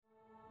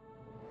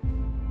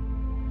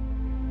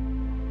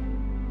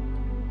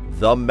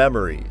the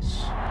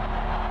memories.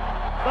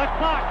 The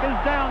clock is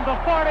down to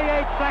 48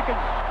 seconds.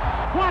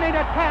 20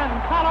 to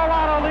 10,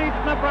 Colorado leads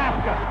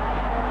Nebraska.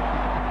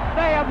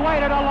 They have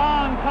waited a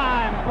long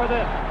time for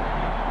this.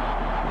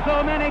 So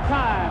many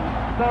times,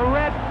 the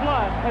red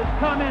flood has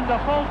come into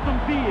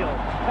Folsom Field,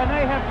 and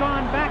they have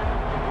gone back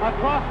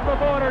across the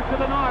border to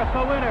the north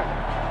a winner.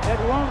 It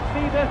won't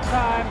be this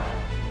time.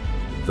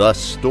 The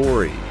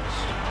stories.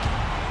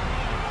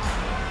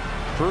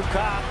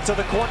 Prukop to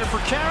the corner for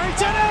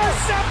Carrington,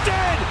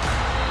 intercepted!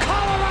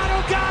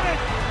 Colorado got it!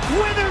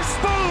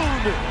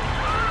 Witherspoon!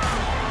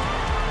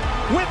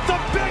 With the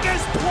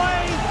biggest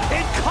play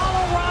in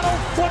Colorado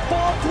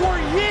football for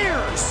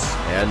years!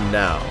 And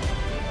now,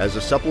 as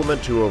a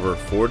supplement to over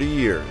 40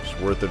 years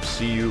worth of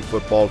CU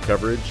football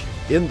coverage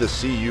in the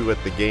CU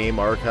at the Game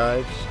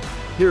archives,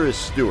 here is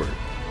Stuart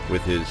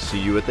with his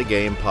CU at the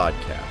Game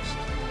podcast.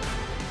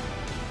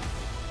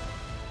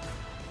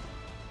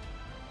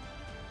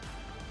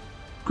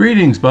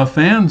 Greetings, Buff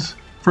fans,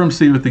 from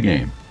CU at the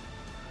Game.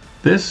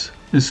 This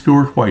is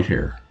Stuart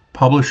Whitehair,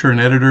 publisher and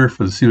editor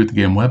for the CU at the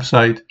Game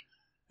website,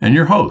 and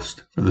your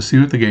host for the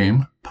CU at the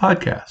Game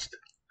podcast.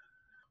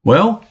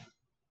 Well,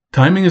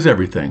 timing is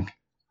everything.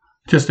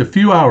 Just a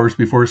few hours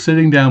before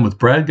sitting down with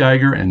Brad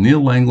Geiger and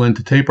Neil Langland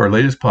to tape our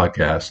latest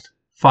podcast,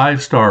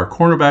 five-star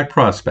cornerback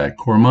prospect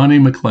Cormani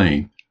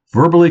McClain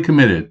verbally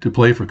committed to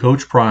play for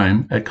Coach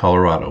Prime at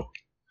Colorado.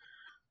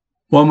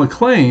 While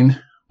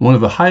McClain, one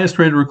of the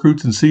highest-rated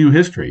recruits in CU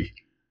history,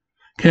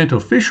 can't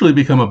officially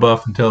become a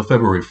Buff until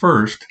February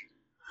 1st,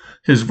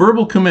 his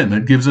verbal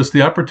commitment gives us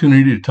the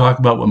opportunity to talk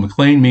about what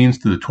McClain means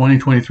to the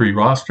 2023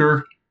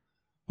 roster,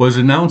 what his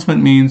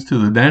announcement means to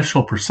the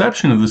national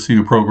perception of the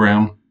CU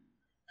program,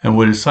 and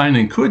what his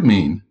signing could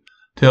mean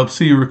to help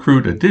CU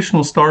recruit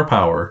additional star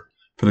power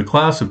for the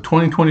class of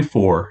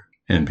 2024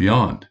 and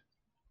beyond.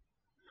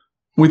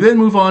 We then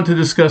move on to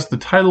discuss the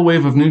tidal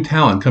wave of new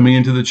talent coming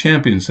into the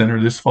Champion Center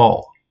this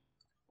fall.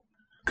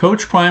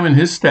 Coach Prime and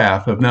his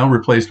staff have now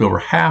replaced over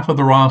half of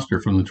the roster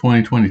from the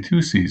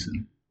 2022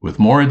 season, with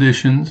more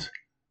additions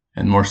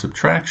and more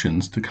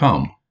subtractions to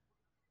come.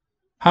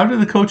 How do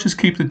the coaches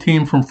keep the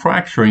team from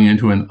fracturing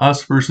into an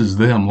us versus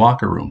them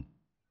locker room?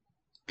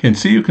 Can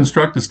CU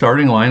construct a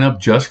starting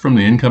lineup just from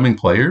the incoming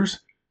players?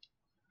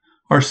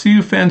 Are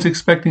CU fans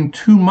expecting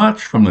too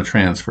much from the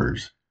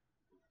transfers,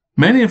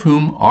 many of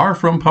whom are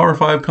from Power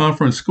 5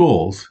 conference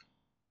schools,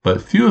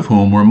 but few of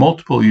whom were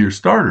multiple-year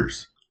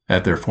starters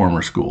at their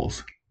former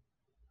schools?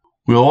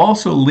 We'll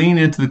also lean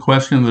into the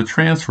question of the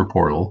transfer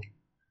portal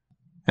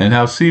and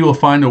how CU will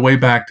find a way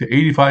back to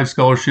 85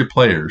 scholarship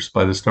players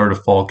by the start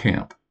of fall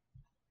camp.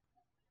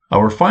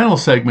 Our final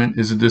segment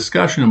is a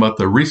discussion about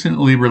the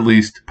recently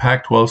released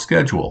Pac-12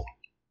 schedule.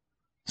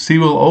 CU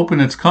will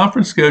open its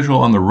conference schedule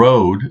on the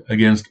road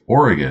against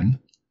Oregon,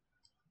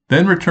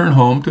 then return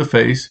home to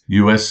face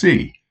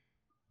USC.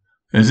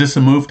 Is this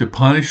a move to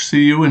punish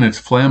CU and its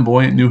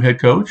flamboyant new head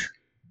coach?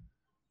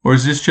 Or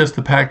is this just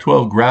the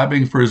Pac-12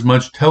 grabbing for as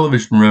much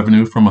television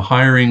revenue from a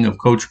hiring of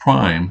Coach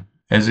Prime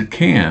as it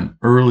can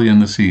early in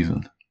the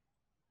season?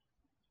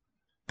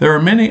 There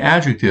are many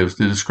adjectives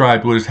to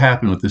describe what has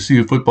happened with the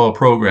CU football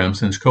program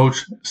since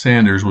Coach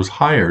Sanders was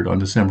hired on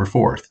December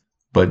 4th,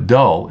 but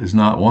dull is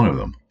not one of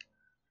them.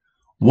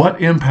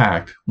 What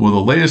impact will the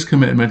latest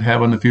commitment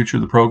have on the future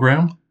of the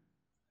program?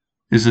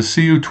 Is the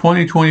CU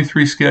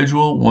 2023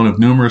 schedule one of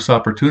numerous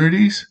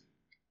opportunities?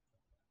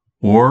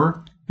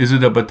 Or is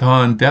it a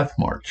Bataan Death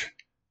March?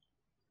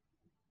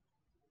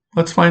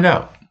 Let's find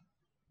out.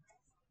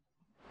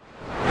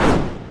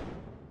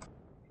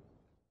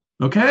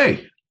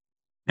 Okay,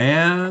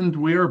 and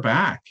we are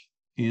back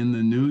in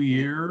the new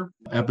year,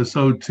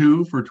 episode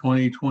 2 for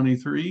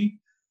 2023.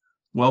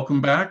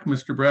 Welcome back,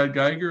 Mr. Brad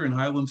Geiger in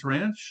Highlands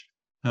Ranch.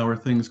 How are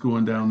things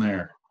going down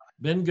there?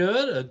 Been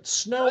good. A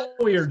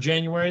snowier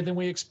January than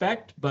we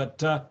expect,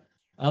 but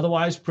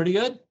otherwise pretty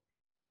good.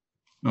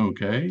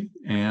 Okay,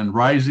 and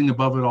rising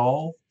above it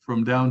all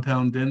from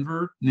downtown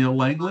Denver, Neil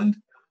Langland.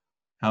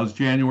 How's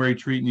January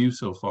treating you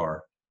so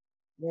far?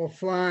 Well,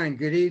 fine.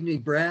 Good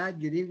evening,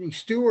 Brad. Good evening,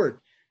 Stuart.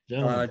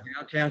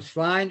 Downtown's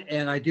fine,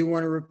 and I do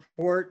want to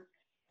report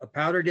a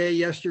powder day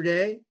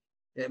yesterday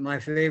at my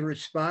favorite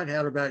spot.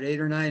 Had about 8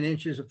 or 9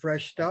 inches of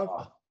fresh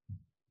stuff.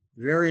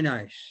 Very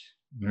nice.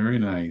 Very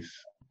nice.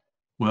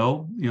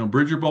 Well,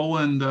 Bridger Bowl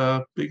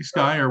and Big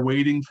Sky are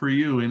waiting for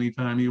you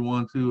anytime you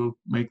want to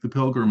make the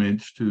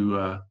pilgrimage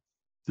to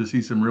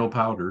see some real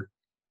powder.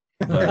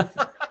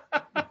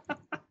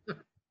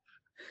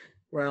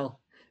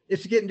 Well,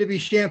 it's getting to be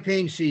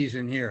champagne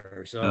season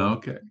here. So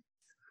okay.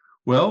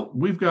 Well,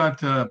 we've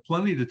got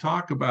plenty to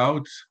talk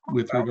about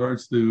with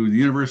regards to the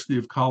University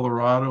of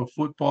Colorado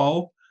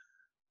football.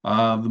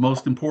 The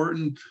most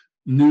important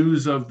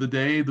news of the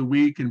day, the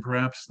week, and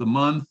perhaps the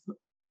month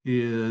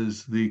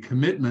is the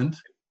commitment.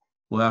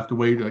 We'll have to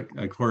wait,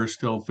 of course,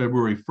 till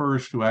February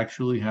 1st to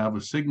actually have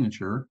a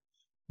signature.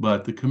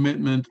 But the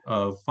commitment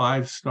of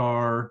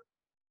 5-star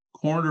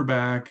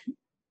cornerback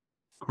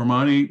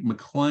Cormani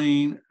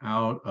McClain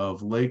out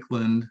of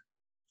Lakeland,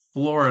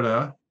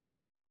 Florida.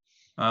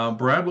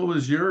 Brad, what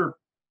was your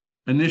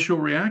initial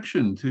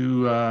reaction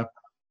to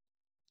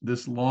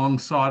this long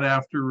sought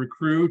after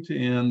recruit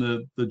and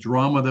the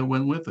drama that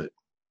went with it?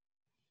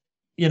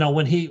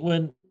 When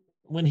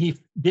he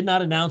did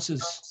not announce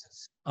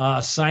his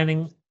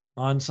signing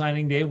on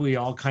signing day, we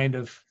all kind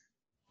of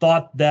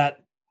thought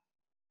that,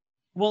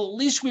 well, at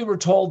least we were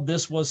told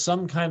this was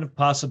some kind of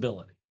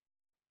possibility.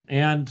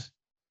 And,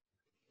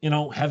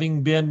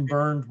 having been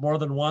burned more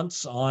than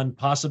once on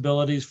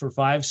possibilities for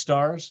 5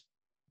 stars,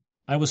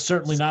 I was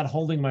certainly not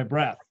holding my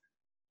breath.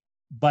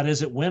 But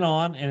as it went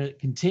on and it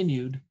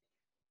continued,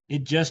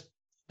 it just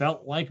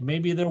felt like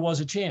maybe there was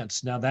a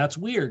chance. Now, that's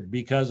weird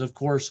because, of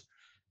course,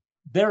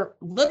 there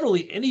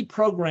literally any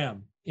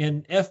program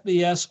in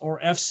FBS or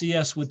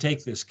FCS would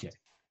take this kid.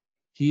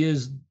 He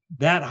is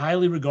that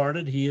highly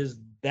regarded. He is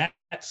that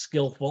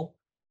skillful.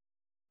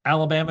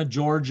 Alabama,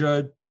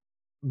 Georgia,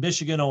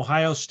 Michigan,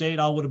 Ohio State,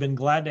 all would have been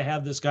glad to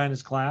have this guy in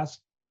his class.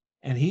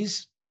 And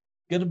he's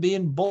going to be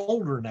in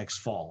Boulder next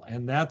fall.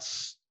 And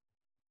that's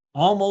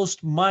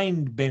almost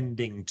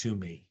mind-bending to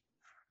me.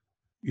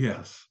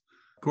 Yes.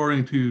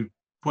 According to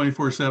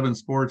 24/7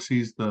 Sports,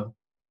 he's the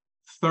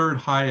 3rd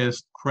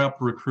highest prep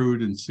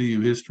recruit in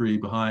CU history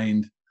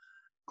behind, of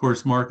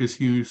course, Marcus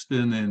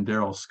Houston and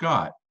Darrell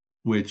Scott,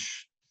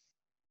 which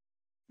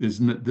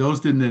those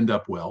didn't end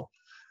up well.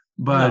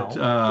 But,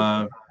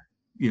 no.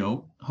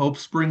 Hope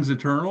springs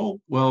eternal.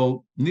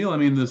 Well, Neil,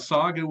 the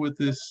saga with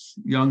this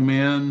young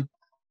man,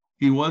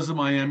 he was a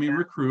Miami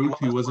recruit.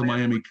 He was a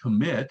Miami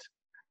commit,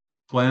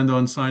 planned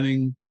on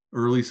signing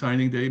early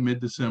signing day,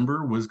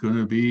 mid-December, was going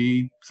to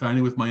be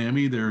signing with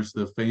Miami. There's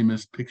the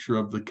famous picture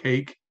of the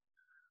cake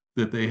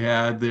that they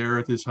had there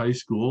at this high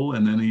school,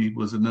 and then he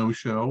was a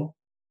no-show.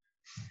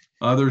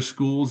 Other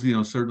schools,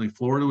 certainly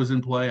Florida was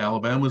in play,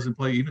 Alabama was in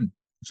play, even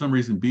for some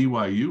reason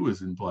BYU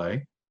was in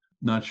play.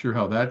 Not sure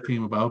how that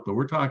came about, but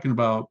we're talking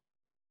about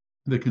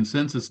the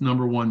consensus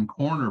number 1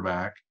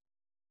 cornerback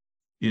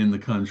in the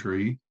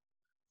country,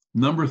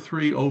 number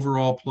 3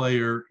 overall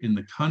player in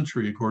the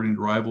country, according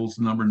to Rivals,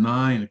 number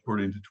 9,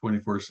 according to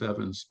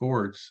 24/7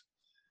 Sports.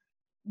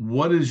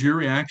 What is your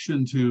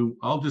reaction to,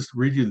 I'll just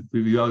read you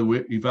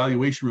the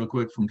evaluation real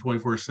quick from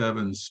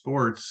 24/7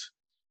 Sports.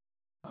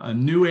 A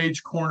new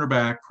age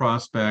cornerback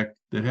prospect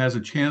that has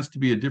a chance to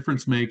be a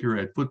difference maker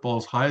at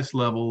football's highest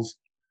levels,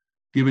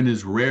 given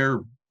his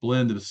rare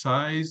blend of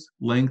size,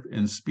 length,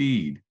 and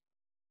speed.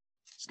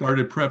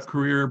 Started prep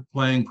career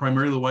playing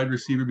primarily the wide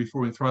receiver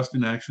before being thrust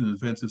into action on the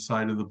defensive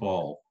side of the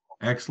ball.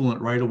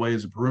 Excellent right away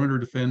as a perimeter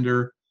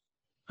defender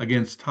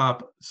against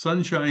top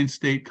Sunshine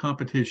State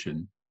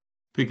competition,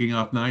 picking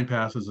off 9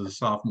 passes as a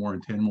sophomore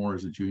and 10 more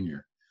as a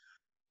junior.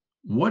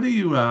 What do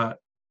you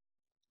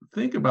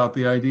think about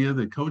the idea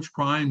that Coach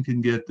Prime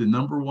can get the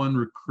number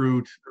 1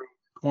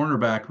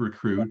 cornerback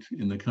recruit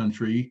in the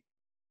country,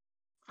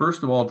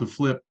 first of all, to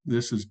flip,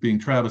 this is being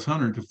Travis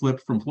Hunter, to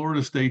flip from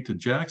Florida State to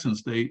Jackson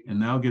State, and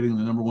now getting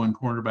the number 1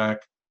 cornerback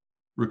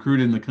recruit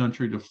in the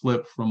country to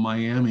flip from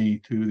Miami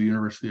to the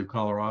University of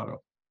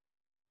Colorado?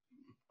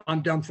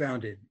 I'm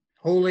dumbfounded.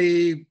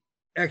 Holy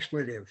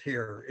expletive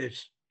here.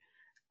 It's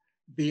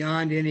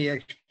beyond any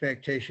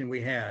expectation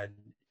we had.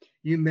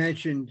 You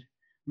mentioned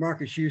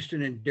Marcus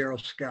Houston and Darrell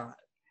Scott.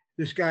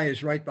 This guy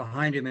is right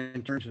behind him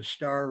in terms of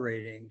star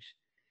ratings.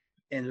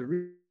 And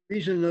the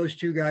reason those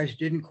 2 guys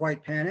didn't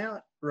quite pan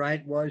out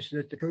right was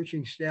that the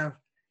coaching staff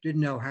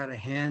didn't know how to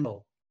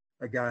handle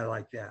a guy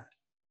like that.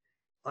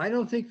 I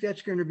don't think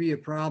that's going to be a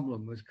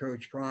problem with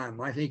Coach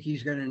Prime. I think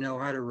he's going to know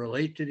how to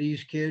relate to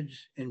these kids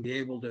and be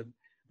able to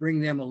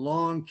bring them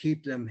along,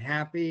 keep them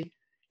happy,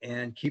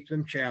 and keep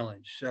them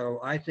challenged. So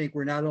I think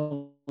we're not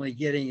only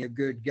getting a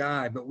good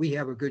guy, but we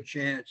have a good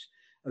chance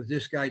of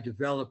this guy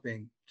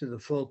developing to the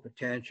full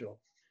potential.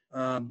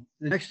 The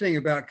next thing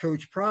about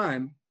Coach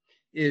Prime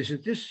is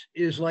that this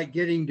is like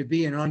getting to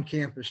be an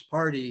on-campus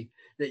party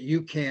that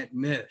you can't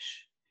miss.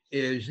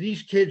 Is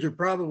these kids are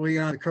probably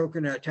on the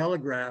Coconut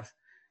Telegraph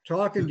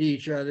talking to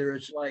each other.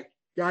 It's like,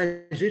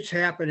 guys, it's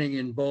happening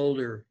in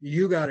Boulder.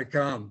 You got to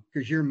come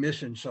because you're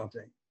missing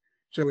something.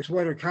 So it's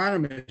what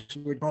economists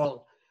would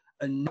call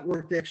a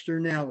network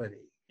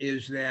externality,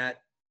 is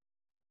that,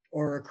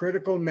 or a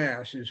critical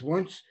mass, is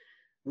once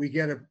we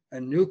get a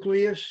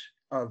nucleus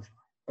of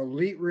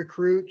elite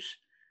recruits,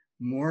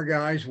 more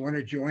guys want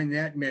to join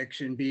that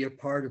mix and be a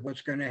part of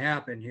what's going to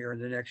happen here in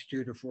the next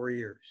 2 to 4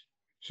 years.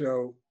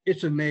 So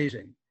it's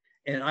amazing.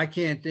 And I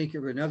can't think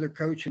of another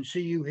coach in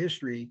CU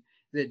history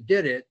that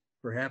did it.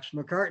 Perhaps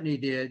McCartney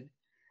did,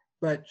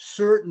 but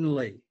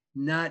certainly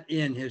not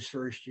in his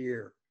first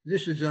year.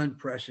 This is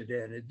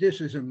unprecedented. This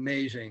is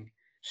amazing.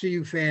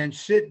 CU fans,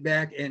 sit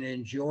back and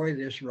enjoy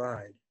this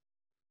ride.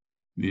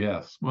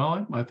 Yes.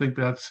 Well, I think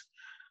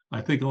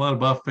a lot of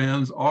Buff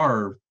fans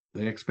are.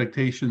 The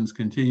expectations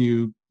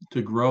continue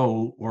to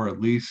grow, or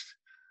at least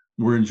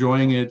we're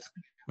enjoying it.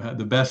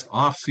 The best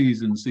off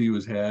season CU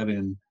has had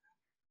in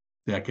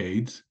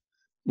decades.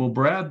 Well,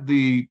 Brad,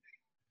 the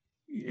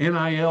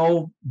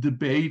NIL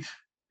debate,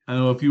 I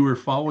don't know if you were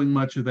following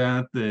much of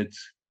that,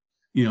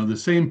 the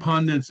same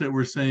pundits that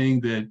were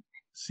saying that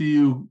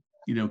CU,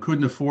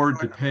 couldn't afford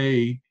to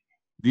pay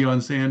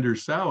Deion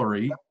Sanders'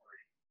 salary,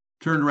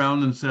 turned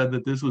around and said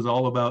that this was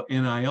all about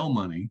NIL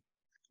money.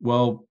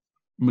 Well,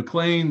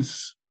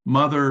 McClain's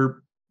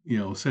mother,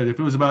 said if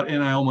it was about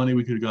NIL money,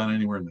 we could have gone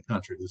anywhere in the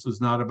country. This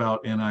was not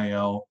about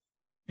NIL.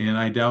 And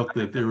I doubt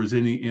that there was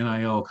any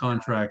NIL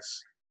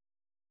contracts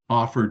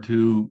offered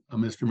to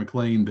Mr.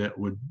 McClain that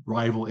would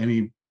rival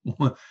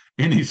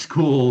any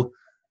school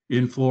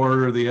in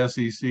Florida or the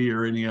SEC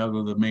or any other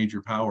of the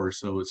major powers.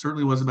 So it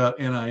certainly was about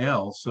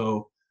NIL.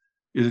 So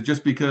is it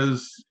just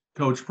because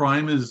Coach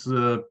Prime is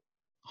a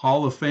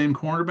Hall of Fame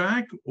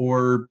cornerback,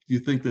 or do you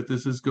think that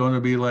this is going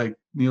to be, like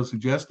Neil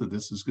suggested,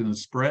 this is going to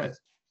spread?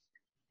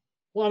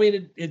 Well, I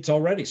mean, it's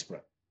already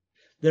spread.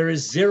 There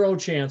is zero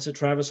chance that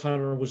Travis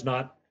Hunter was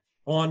not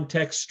on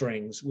text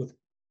strings with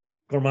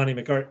Cormani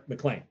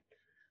McClain.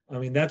 I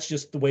mean, that's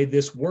just the way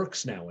this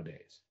works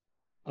nowadays.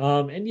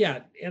 And yeah,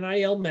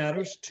 NIL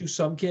matters to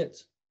some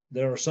kids.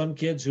 There are some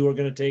kids who are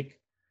going to take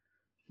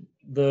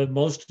the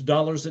most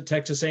dollars that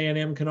Texas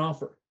A&M can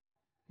offer.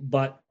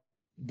 But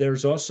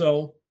there's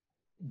also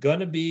going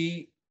to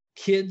be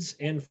kids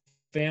and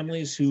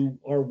families who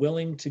are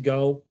willing to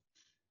go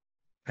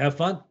have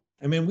fun.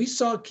 I mean, we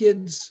saw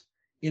kids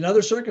in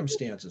other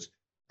circumstances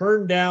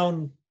turn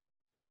down,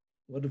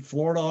 what did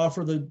Florida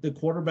offer the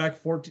quarterback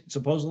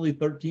supposedly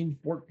 $13,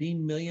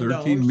 $14 million?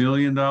 $13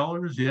 million,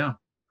 yeah.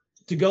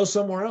 To go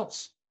somewhere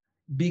else.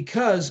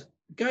 Because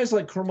guys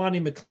like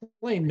Cormani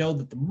McClain know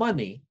that the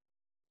money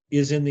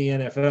is in the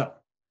NFL.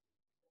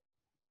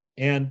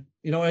 And,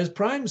 as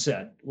Prime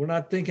said, we're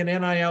not thinking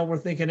NIL, we're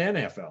thinking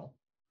NFL.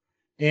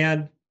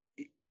 And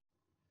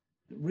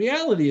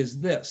reality is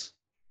this.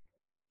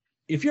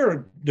 If you're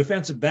a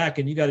defensive back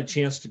and you got a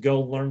chance to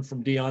go learn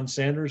from Deion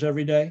Sanders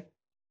every day,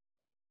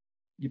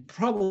 you're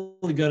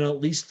probably going to at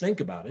least think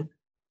about it.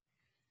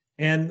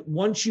 And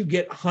once you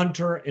get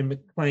Hunter and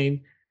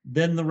McClain,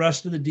 then the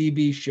rest of the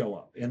DBs show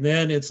up. And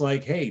then it's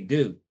like, hey,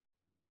 dude,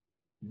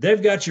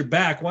 they've got your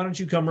back. Why don't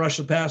you come rush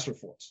the passer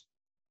for us?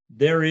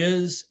 There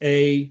is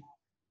a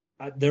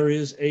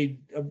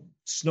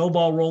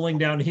snowball rolling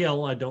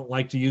downhill. I don't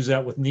like to use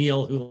that with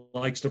Neil, who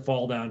likes to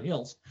fall down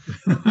hills.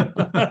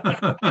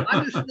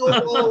 I'm a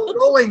snowball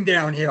rolling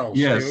downhill.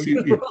 Yes.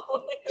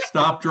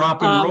 Stop,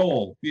 drop, and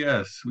roll.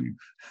 Yes.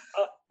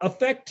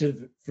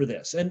 Effective for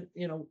this. And,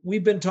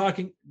 we've been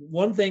talking,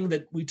 one thing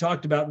that we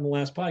talked about in the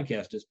last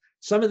podcast is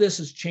some of this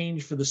has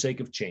changed for the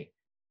sake of change.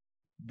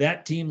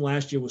 That team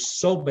last year was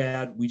so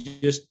bad, we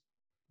just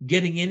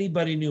getting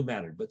anybody new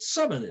mattered. But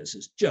some of this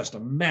is just a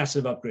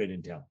massive upgrade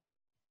in talent.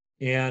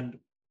 And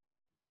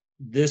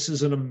this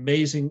is an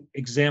amazing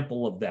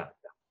example of that.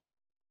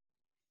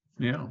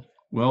 Yeah.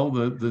 Well,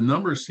 the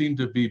numbers seem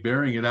to be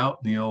bearing it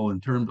out, Neil,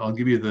 in terms, I'll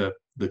give you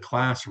the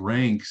class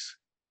ranks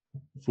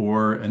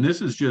for, and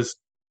this is just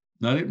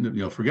not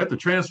even, forget the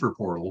transfer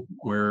portal,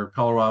 where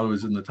Colorado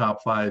is in the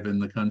top 5 in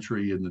the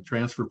country in the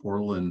transfer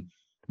portal and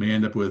may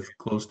end up with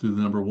close to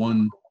the number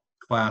 1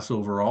 class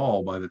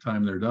overall by the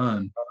time they're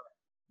done.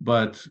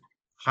 But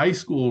high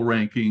school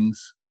rankings,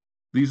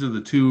 these are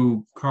the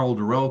 2 Carl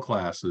Durrell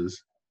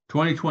classes.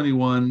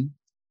 2021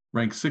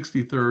 ranked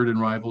 63rd in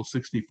Rivals,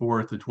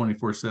 64th at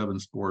 24/7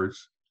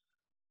 Sports.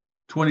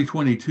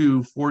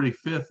 2022,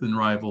 45th in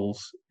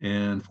Rivals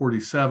and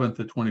 47th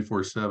at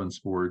 24/7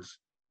 Sports.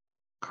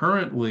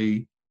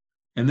 Currently,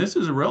 and this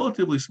is a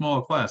relatively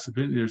small class,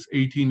 there's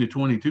 18 to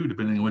 22,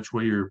 depending on which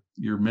way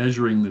you're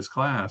measuring this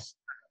class.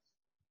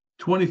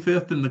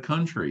 25th in the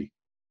country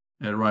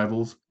at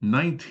Rivals,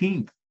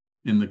 19th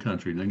in the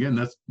country. And again,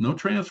 that's no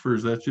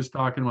transfers, that's just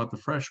talking about the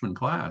freshman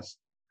class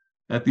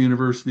at the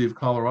University of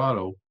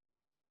Colorado.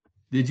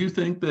 Did you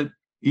think that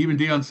even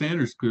Deion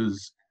Sanders,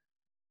 because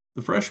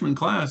the freshman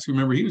class,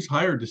 remember, he was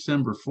hired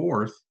December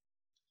 4th,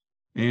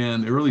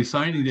 and the early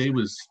signing day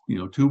was,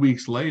 2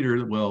 weeks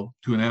later, well,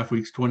 2.5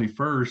 weeks,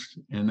 21st,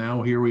 and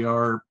now here we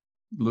are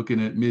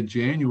looking at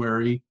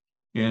mid-January,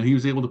 and he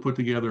was able to put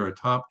together a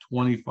top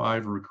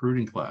 25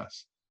 recruiting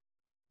class.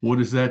 What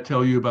does that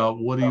tell you about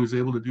what he was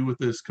able to do with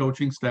this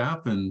coaching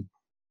staff and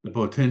the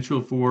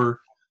potential for,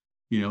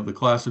 the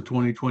class of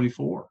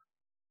 2024?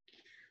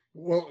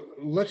 Well,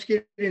 let's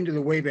get into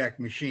the Wayback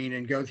Machine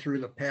and go through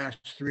the past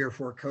 3 or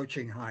 4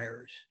 coaching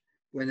hires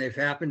when they've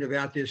happened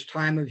about this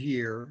time of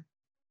year.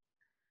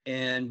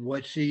 And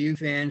what CU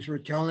fans were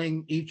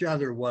telling each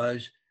other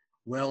was,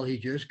 well, he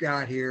just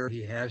got here.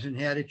 He hasn't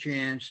had a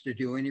chance to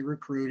do any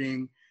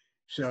recruiting.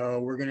 So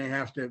we're going to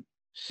have to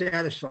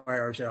satisfy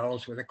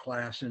ourselves with a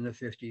class in the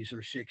 50s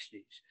or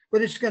 60s.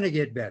 But it's going to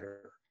get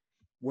better.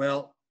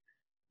 Well,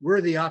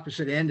 we're the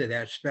opposite end of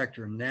that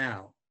spectrum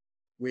now,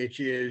 which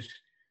is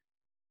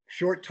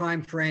short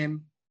time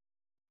frame.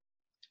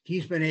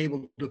 He's been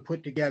able to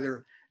put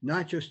together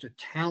not just a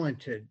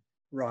talented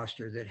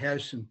roster that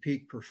has some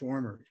peak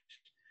performers,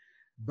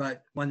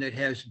 but one that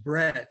has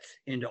breadth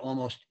into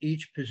almost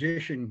each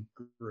position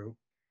group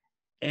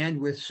and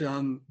with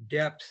some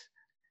depth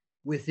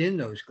within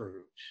those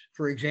groups.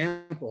 For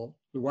example,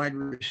 the wide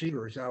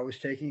receivers, I was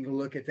taking a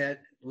look at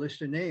that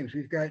list of names.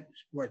 We've got,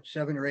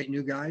 7 or 8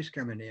 new guys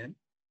coming in,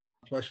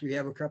 plus we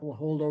have a couple of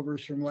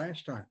holdovers from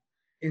last time.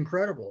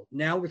 incredible.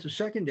 Now with the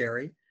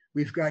secondary,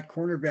 we've got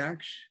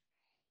cornerbacks,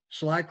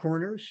 slot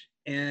corners,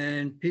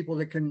 and people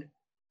that can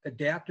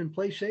adapt and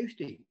play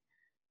safety.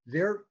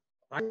 They're,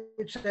 I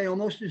would say,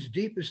 almost as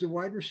deep as the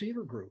wide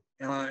receiver group,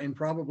 and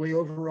probably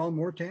overall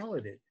more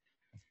talented.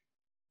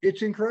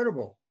 It's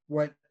incredible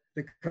what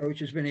the coach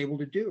has been able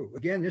to do.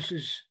 Again, this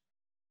is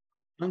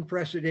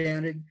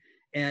unprecedented,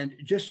 and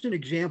just an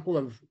example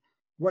of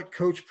what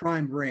Coach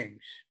Prime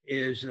brings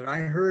is that I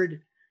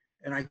heard,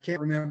 and I can't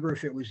remember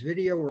if it was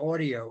video or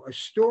audio, a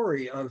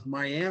story of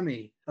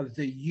Miami, of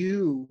the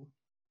U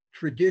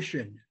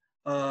tradition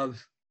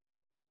of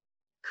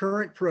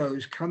current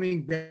pros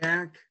coming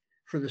back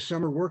for the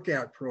summer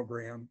workout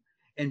program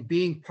and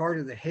being part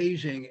of the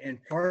hazing and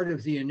part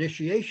of the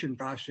initiation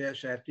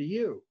process at the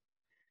U.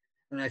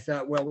 And I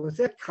thought, well, with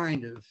that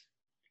kind of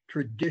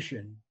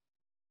tradition,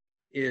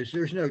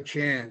 there's no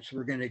chance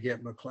we're going to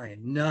get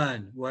McClain,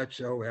 none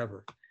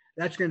whatsoever.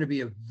 That's going to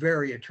be a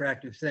very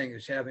attractive thing,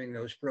 is having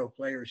those pro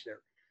players there.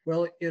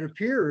 Well, it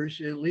appears,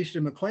 at least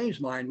in McClain's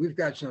mind, we've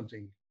got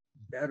something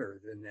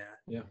better than that.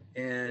 Yeah.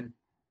 And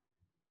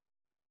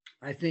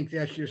I think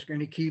that's just going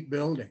to keep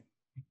building.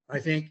 I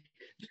think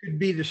it could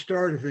be the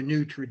start of a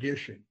new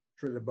tradition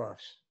for the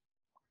Buffs.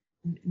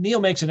 Neil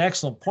makes an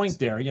excellent point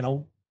there. You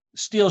know,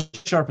 steel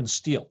sharpens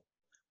steel.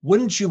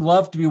 Wouldn't you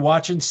love to be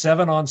watching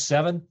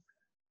 7-on-7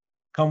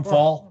 come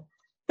fall?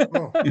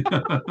 Oh.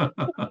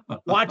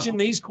 Watching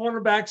these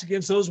cornerbacks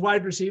against those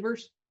wide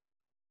receivers?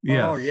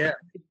 Yeah. Oh, yeah.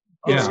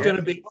 It's going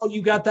to be,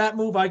 you got that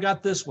move, I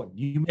got this one.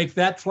 You make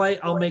that play,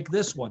 I'll make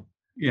this one.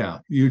 Yeah.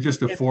 You're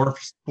just a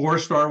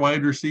four-star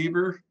wide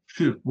receiver?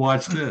 Shoot,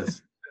 watch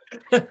this.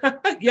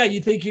 Yeah,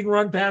 you think you can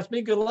run past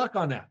me? Good luck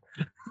on that.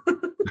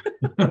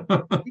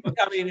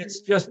 I mean,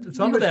 it's just,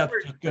 some of that's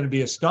going to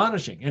be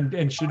astonishing. And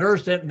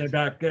Shedur's sitting there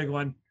back there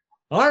going,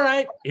 all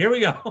right, here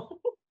we go.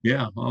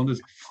 Yeah, I'll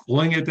just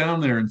fling it down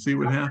there and see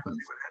what happens.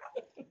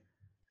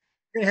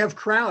 We're going to have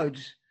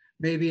crowds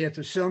maybe at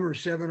the summer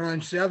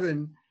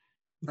 7-on-7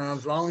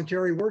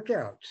 voluntary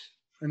workouts.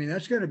 I mean,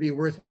 that's going to be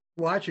worth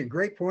watching.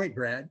 Great point,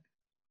 Brad.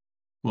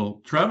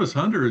 Well, Travis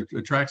Hunter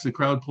attracts the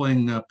crowd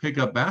playing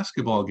pickup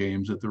basketball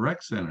games at the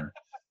rec center.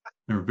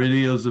 There are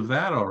videos of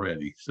that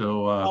already.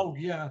 So, oh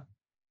yeah,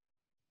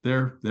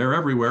 they're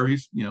everywhere.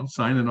 He's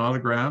signing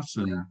autographs,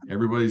 and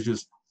everybody's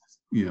just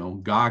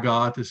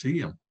gaga to see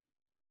him.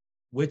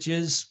 Which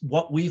is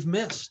what we've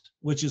missed.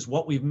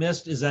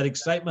 Is that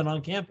excitement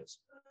on campus.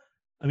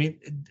 I mean,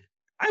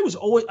 I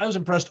was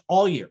impressed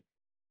all year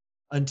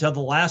until the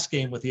last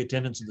game with the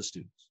attendance of the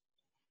students.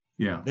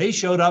 Yeah, they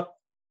showed up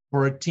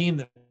for a team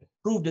that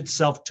proved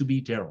itself to be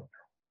terrible,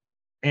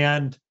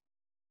 and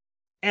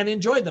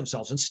enjoyed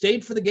themselves and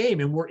stayed for the game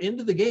and were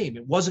into the game.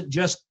 It wasn't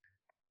just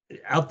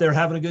out there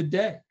having a good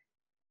day.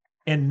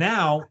 And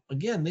now,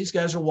 again, these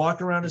guys are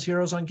walking around as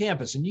heroes on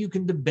campus, and you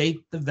can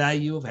debate the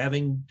value of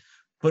having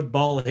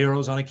football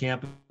heroes on a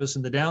campus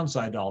and the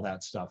downside to all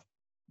that stuff.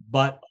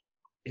 But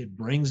it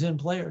brings in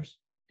players.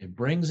 It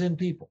brings in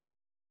people.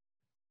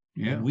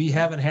 Yeah. And we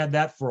haven't had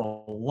that for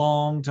a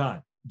long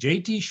time.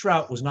 JT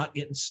Shrout was not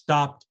getting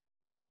stopped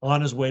on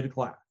his way to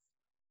class.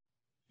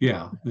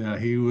 Yeah.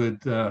 He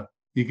would,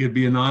 he could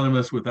be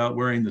anonymous without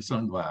wearing the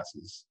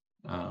sunglasses.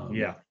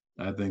 Yeah.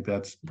 I think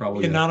that's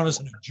probably anonymous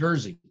in a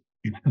jersey.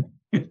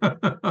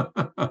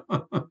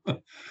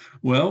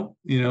 Well,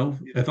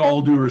 with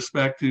all due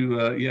respect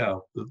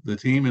to the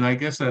team, and I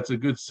guess that's a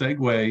good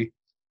segue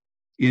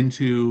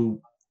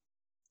into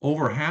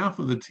over half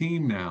of the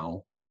team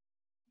now,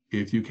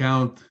 if you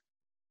count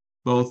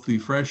both the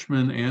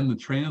freshmen and the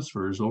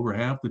transfers, over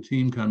half the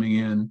team coming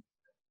in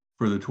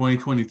for the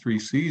 2023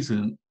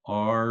 season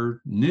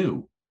are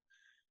new.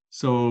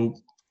 So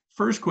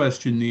first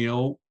question,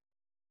 Neil,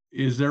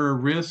 is there a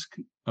risk,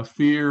 a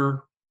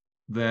fear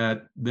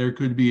that there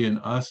could be an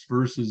us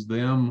versus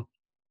them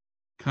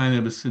kind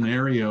of a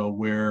scenario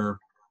where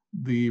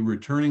the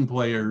returning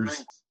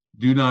players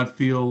do not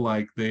feel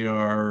like they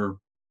are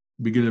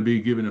going to be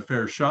given a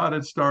fair shot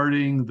at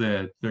starting,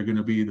 that they're going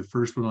to be the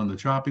first one on the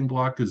chopping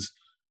block? Because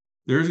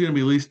there's going to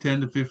be at least 10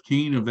 to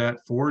 15 of that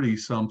 40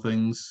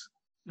 somethings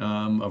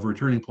of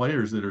returning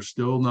players that are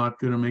still not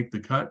going to make the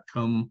cut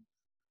come,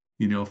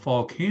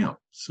 fall camp.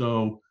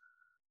 So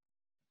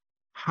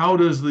how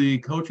does the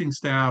coaching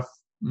staff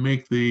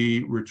make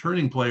the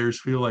returning players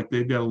feel like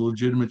they've got a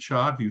legitimate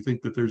shot? Do you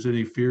think that there's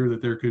any fear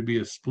that there could be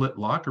a split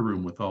locker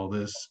room with all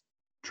this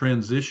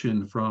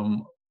transition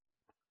from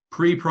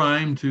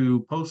pre-prime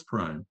to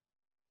post-prime?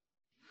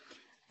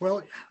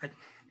 Well,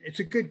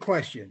 it's a good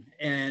question.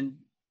 And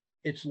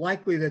it's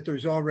likely that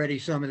there's already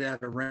some of that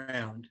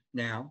around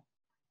now.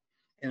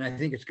 And I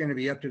think it's going to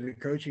be up to the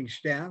coaching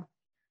staff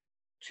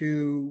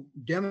to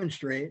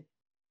demonstrate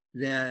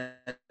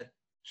that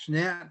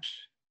snaps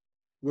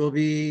will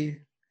be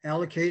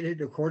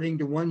allocated according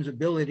to one's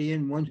ability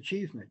and one's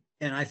achievement.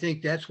 And I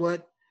think that's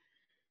what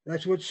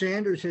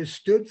Sanders has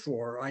stood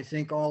for, I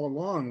think, all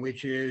along,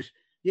 which is,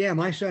 yeah,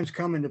 my son's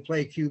coming to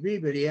play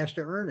QB, but he has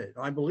to earn it.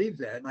 I believe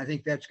that. And I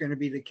think that's going to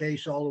be the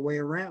case all the way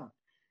around.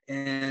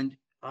 And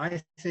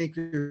I think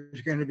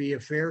there's going to be a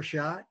fair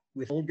shot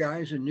with old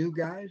guys and new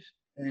guys.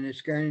 And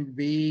it's going to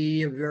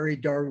be a very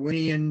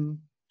Darwinian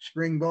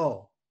spring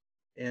ball.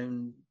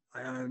 And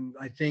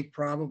I think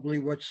probably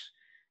what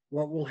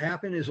will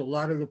happen is a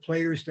lot of the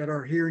players that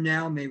are here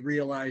now may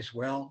realize,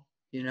 well,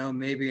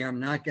 maybe I'm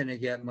not going to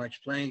get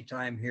much playing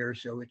time here,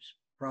 so it's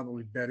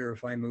probably better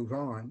if I move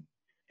on.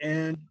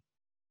 And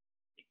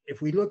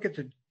if we look at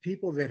the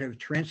people that have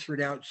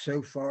transferred out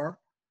so far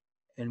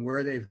and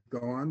where they've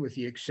gone, with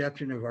the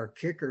exception of our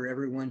kicker,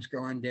 everyone's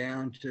gone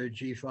down to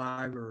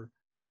G5 or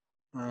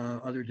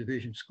other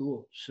division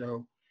schools.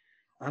 So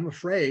I'm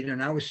afraid,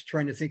 and I was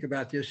trying to think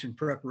about this in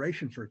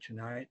preparation for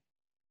tonight,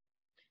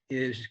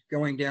 is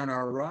going down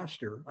our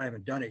roster. I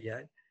haven't done it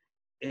yet,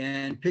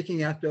 and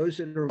picking out those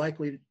that are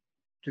likely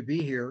to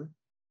be here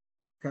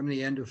come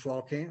the end of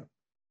fall camp.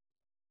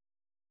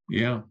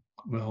 Yeah,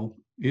 well,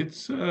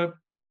 it's going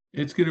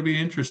to be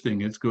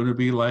interesting. It's going to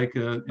be like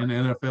an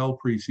NFL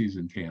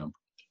preseason camp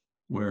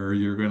where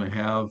you're going to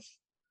have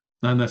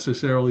not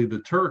necessarily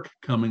the Turk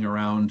coming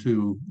around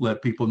to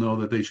let people know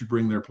that they should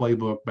bring their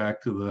playbook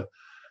back to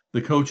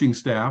the coaching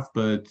staff,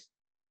 but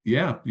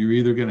yeah, you're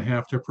either going to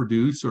have to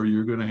produce or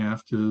you're going to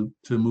have to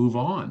move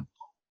on.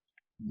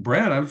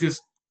 Brad, I was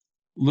just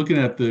looking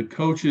at the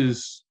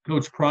coaches.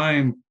 Coach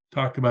Prime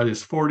talked about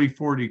his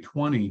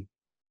 40-40-20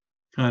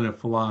 kind of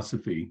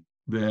philosophy,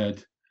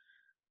 that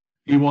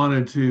he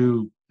wanted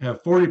to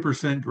have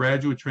 40%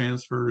 graduate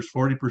transfers,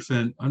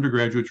 40%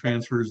 undergraduate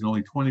transfers, and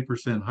only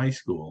 20% high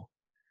school.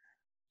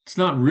 It's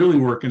not really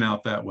working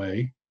out that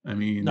way. I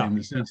mean, No. In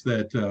the sense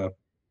that the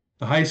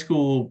high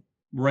school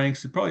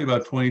ranks probably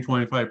about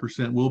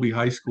 20-25% will be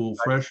high school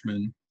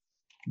freshmen,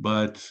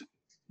 but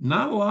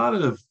not a lot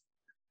of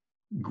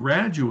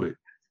graduate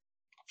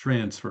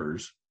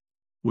transfers,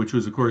 which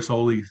was, of course,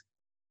 only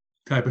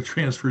type of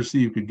transfers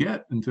you could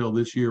get until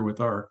this year with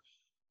our,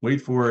 wait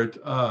for it,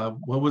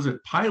 what was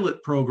it,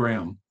 pilot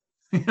program.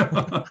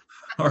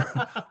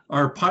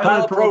 our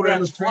pilot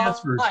program of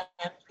transfers.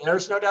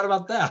 There's no doubt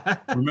about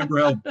that. Remember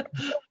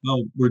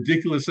how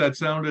ridiculous that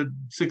sounded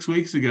 6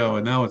 weeks ago,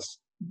 and now it's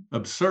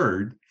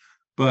absurd.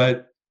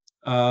 But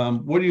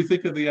what do you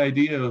think of the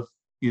idea of,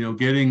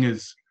 getting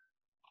as,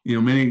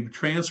 many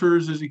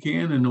transfers as you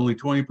can and only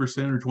 20%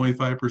 or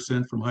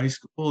 25% from high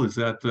school? Is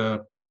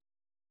that,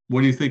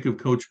 what do you think of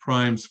Coach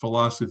Prime's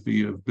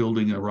philosophy of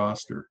building a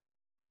roster?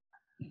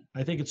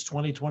 I think it's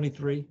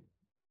 2023.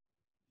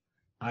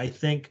 I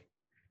think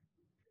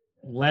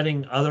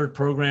letting other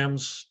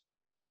programs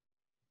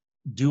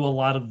do a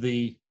lot of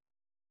the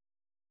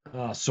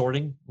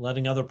sorting,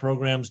 letting other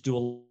programs do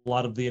a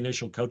lot of the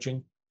initial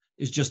coaching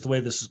is just the way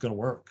this is going to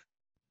work.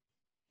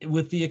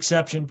 With the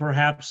exception,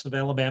 perhaps, of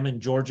Alabama and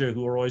Georgia,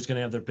 who are always going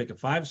to have their pick of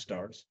 5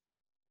 stars.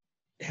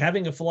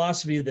 Having a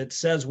philosophy that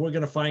says we're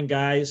going to find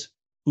guys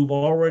who've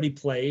already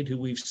played, who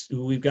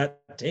we've got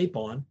tape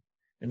on,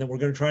 and then we're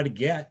going to try to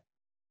get,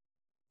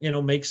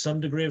 makes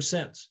some degree of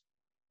sense.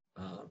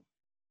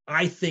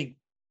 I think,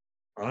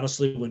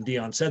 honestly, when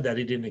Dion said that,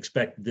 he didn't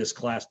expect this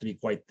class to be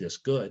quite this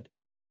good.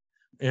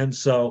 And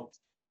so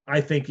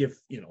I think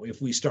if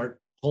we start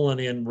pulling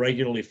in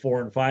regularly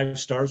 4 and 5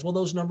 stars, well,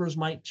 those numbers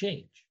might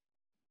change.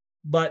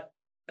 But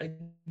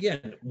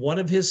again, one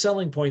of his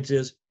selling points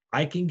is,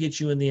 I can get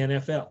you in the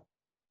NFL.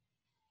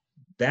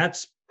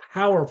 That's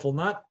powerful,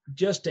 not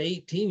just to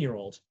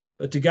 18-year-olds,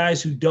 but to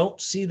guys who don't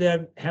see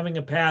them having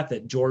a path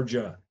at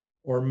Georgia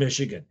or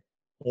Michigan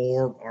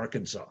or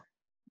Arkansas.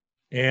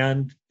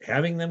 And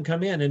having them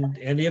come in,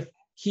 and if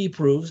he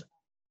proves,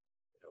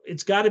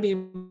 it's got to be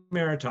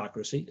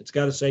meritocracy. It's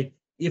got to say,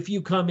 if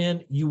you come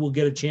in, you will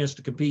get a chance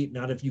to compete.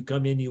 Not if you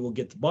come in, you will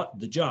get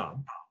the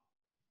job.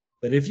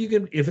 But if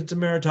it's a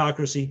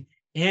meritocracy,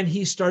 and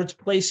he starts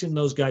placing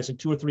those guys in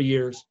 2 or 3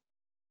 years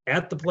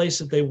at the place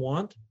that they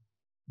want,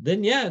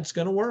 then yeah, it's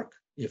going to work.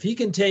 If he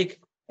can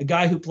take a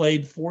guy who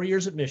played 4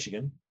 years at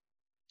Michigan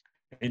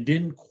and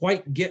didn't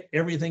quite get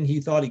everything he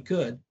thought he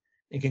could,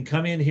 and can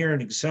come in here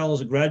and excel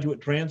as a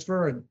graduate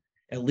transfer and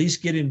at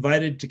least get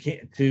invited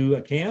to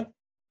a camp,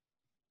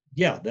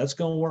 yeah, that's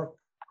going to work.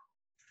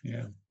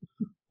 Yeah.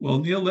 Well,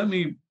 Neil, let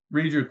me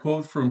read you a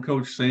quote from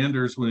Coach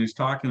Sanders when he's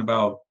talking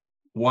about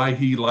why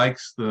he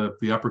likes the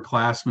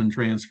upperclassmen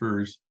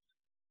transfers.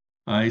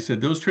 He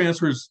said, those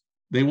transfers,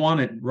 they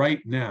want it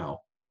right now.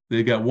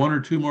 They got 1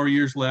 or 2 more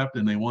years left,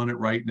 and they want it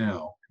right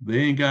now. They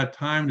ain't got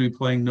time to be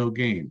playing no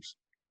games.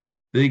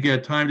 They ain't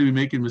got time to be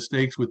making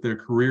mistakes with their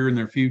career and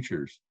their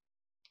futures.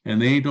 And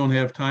they don't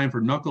have time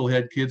for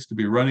knucklehead kids to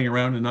be running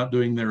around and not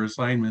doing their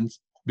assignments,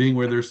 being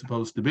where they're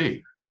supposed to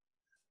be.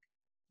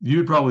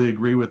 You'd probably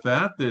agree with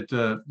that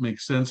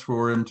makes sense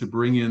for him to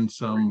bring in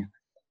some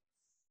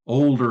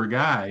older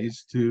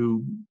guys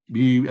to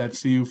be at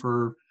CU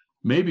for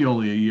maybe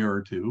only a year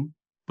or 2,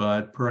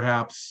 but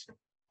perhaps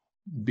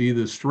be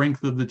the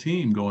strength of the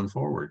team going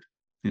forward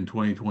in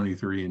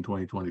 2023 and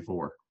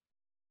 2024.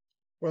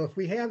 Well, if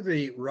we have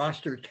the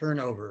roster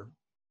turnover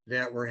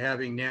that we're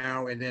having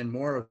now, and then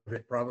more of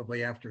it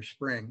probably after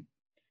spring,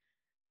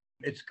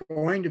 it's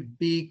going to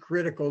be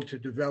critical to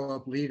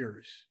develop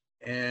leaders.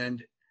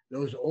 And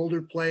those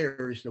older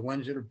players, the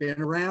ones that have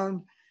been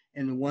around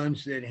and the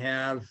ones that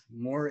have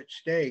more at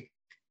stake,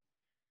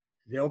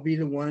 they'll be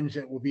the ones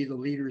that will be the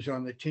leaders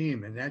on the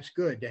team. And that's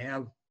good to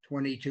have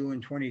 22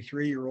 and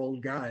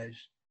 23-year-old guys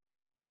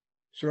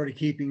sort of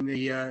keeping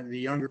the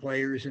younger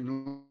players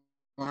in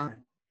line.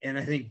 And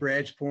I think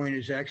Brad's point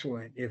is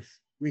excellent. If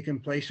we can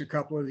place a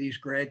couple of these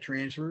grad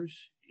transfers,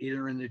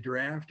 either in the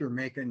draft or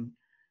making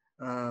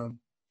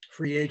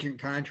free agent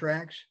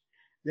contracts,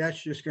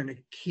 that's just going to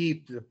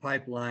keep the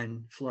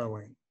pipeline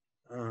flowing.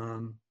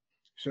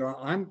 So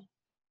I'm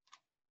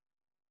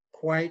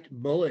quite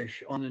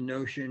bullish on the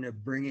notion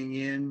of bringing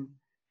in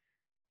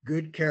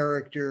good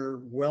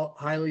character,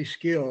 highly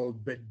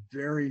skilled, but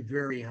very,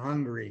 very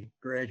hungry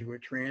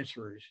graduate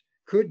transfers.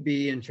 Could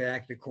be, in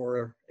fact, the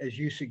core, as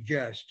you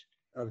suggest,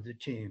 of the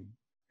team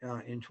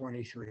in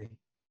 23.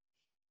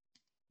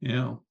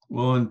 Yeah.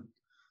 Well, and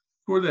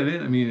for that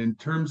in, I mean, in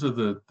terms of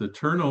the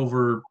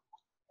turnover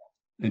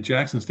at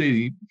Jackson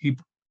State,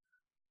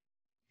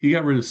 he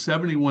got rid of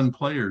 71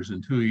 players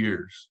in 2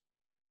 years.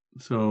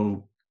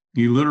 So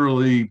he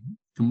literally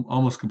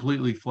almost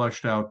completely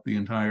flushed out the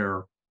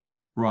entire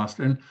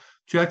roster. And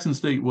Jackson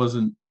State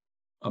wasn't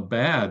a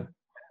bad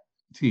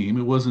team.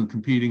 It wasn't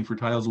competing for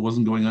titles. It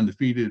wasn't going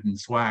undefeated in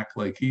SWAC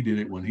like he did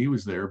it when he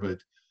was there, but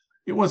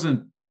it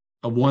wasn't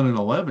a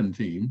 1-11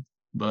 team,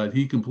 but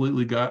he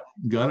completely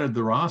gutted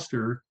the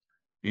roster.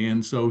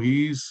 And so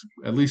he's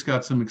at least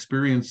got some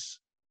experience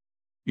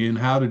in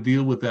how to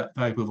deal with that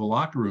type of a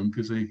locker room,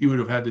 because he would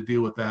have had to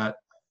deal with that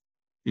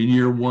in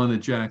year one at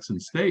Jackson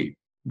State,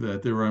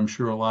 that there were, I'm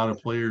sure, a lot of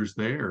players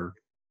there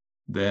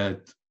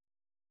that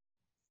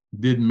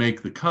didn't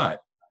make the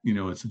cut. You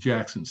know, it's a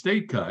Jackson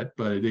State cut,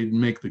 but it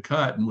didn't make the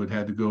cut and would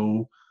have to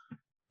go,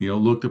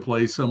 look to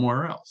play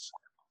somewhere else.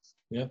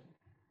 Yeah.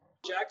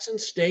 Jackson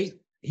State,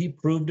 he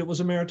proved it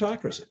was a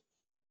meritocracy.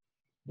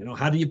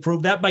 How do you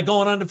prove that? By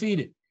going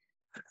undefeated.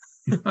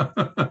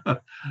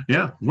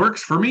 Yeah,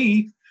 works for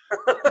me.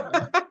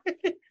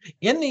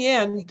 In the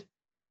end,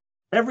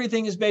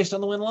 everything is based on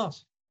the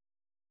win-loss.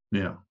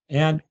 Yeah.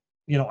 And,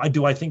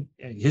 I think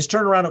his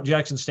turnaround at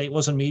Jackson State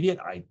was immediate.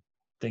 I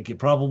think it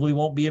probably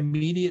won't be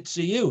immediate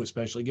CU,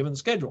 especially given the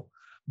schedule.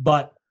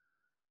 But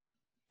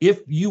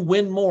if you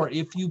win more,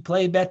 if you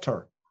play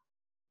better,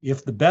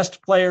 if the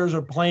best players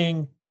are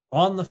playing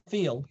on the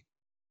field,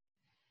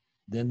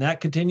 then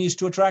that continues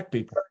to attract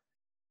people.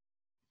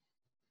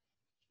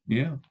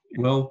 Yeah.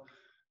 Well,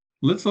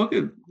 let's look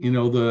at,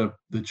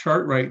 the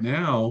chart right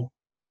now.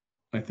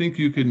 I think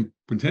you can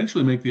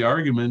potentially make the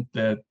argument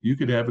that you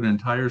could have an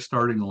entire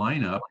starting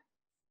lineup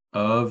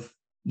of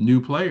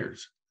new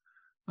players.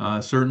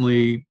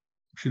 Certainly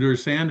Shedeur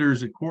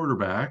Sanders at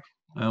quarterback.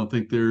 I don't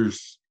think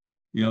there's,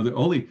 the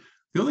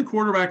only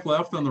quarterback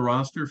left on the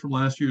roster from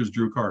last year is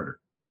Drew Carter.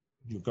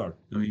 I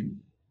mean,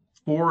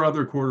 4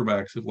 other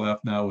quarterbacks have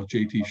left now, with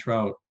JT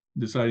Shrout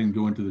deciding to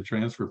go into the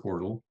transfer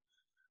portal.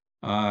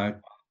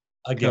 Cavassier,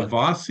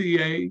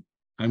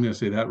 I'm going to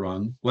say that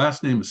wrong.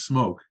 Last name is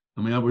Smoke.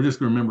 I mean, we're just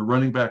going to remember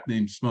running back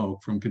named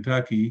Smoke from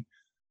Kentucky.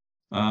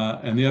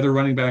 And the other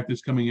running back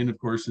that's coming in, of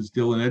course, is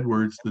Dylan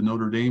Edwards, the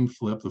Notre Dame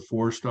flip, the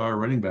 4-star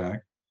running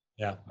back.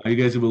 Yeah. You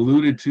guys have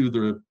alluded to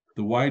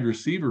the wide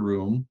receiver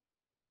room.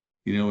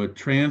 A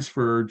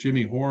transfer,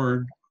 Jimmy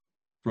Horn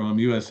from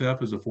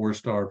USF is a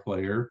 4-star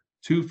player.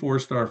 2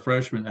 4-star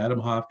freshmen, Adam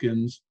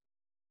Hopkins,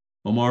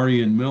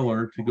 Omarion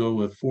Miller, to go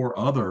with 4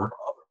 other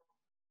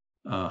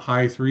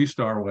high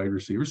 3-star wide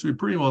receivers. So we're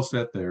pretty well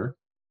set there.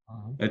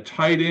 At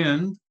tight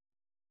end,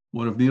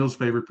 one of Neil's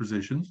favorite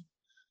positions,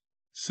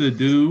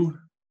 Sidhu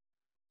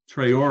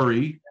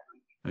Traore,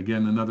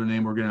 again, another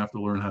name we're going to have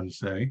to learn how to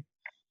say.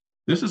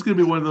 This is going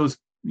to be one of those,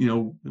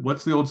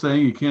 what's the old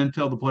saying? You can't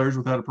tell the players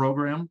without a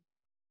program.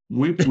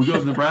 We go to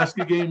the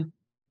Nebraska game,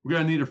 we're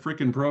going to need a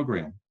freaking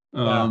program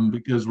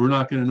because we're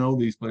not going to know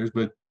these players.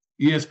 But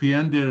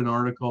ESPN did an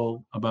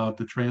article about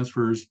the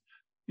transfers,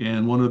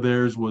 and one of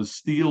theirs was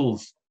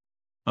steals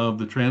of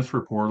the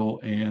transfer portal,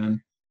 and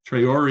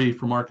Traore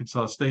from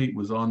Arkansas State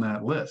was on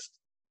that list.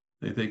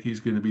 They think he's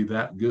going to be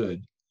that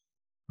good.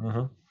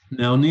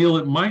 Now, Neil,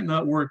 it might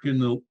not work in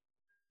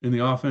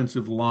the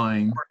offensive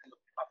line,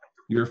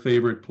 your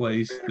favorite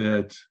place,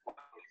 that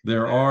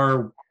there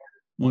are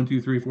 1,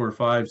 2, 3, 4,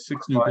 5,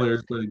 6 new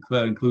players, but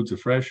that includes a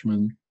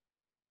freshman.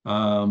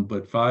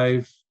 But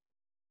 5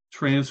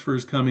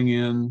 transfers coming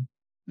in,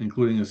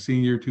 including a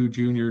senior, 2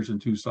 juniors,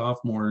 and 2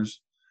 sophomores.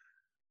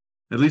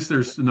 At least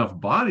there's enough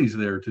bodies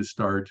there to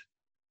start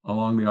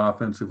along the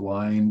offensive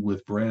line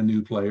with brand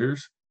new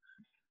players.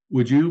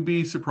 Would you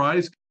be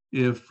surprised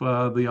if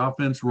the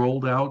offense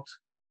rolled out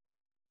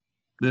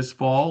this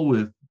fall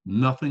with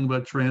nothing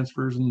but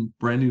transfers and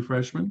brand new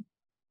freshmen?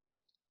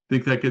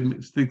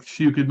 Think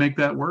you could make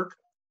that work?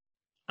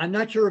 I'm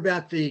not sure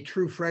about the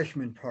true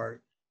freshman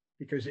part,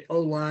 because the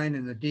O-line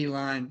and the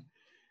D-line,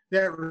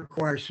 that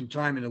requires some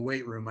time in the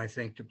weight room, I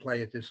think, to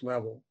play at this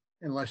level,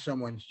 unless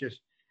someone's just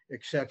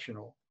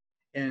exceptional.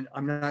 And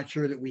I'm not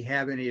sure that we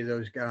have any of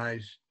those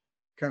guys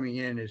coming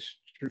in as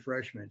true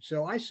freshmen.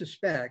 So I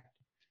suspect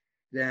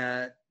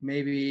that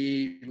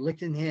maybe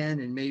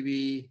Lichtenhand and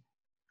maybe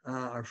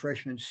our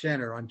freshman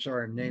center, I'm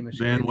sorry, name is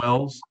Van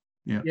Wells.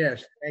 Yeah.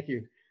 Yes, thank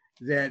you.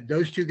 That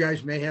those two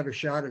guys may have a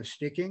shot of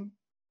sticking,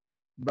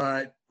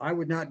 but I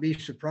would not be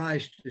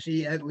surprised to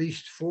see at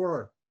least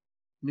 4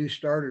 new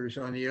starters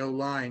on the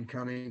O-line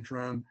coming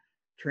from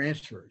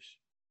transfers.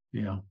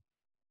 Yeah.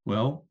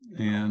 Well,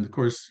 and of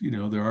course,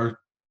 there are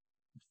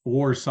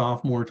 4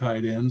 sophomore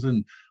tight ends,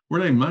 and we're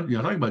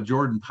talking about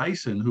Jordan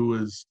Tyson, who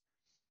was,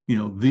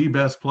 the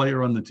best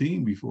player on the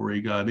team before he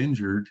got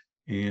injured,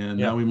 and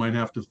now we might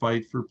have to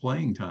fight for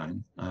playing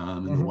time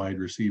in the wide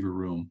receiver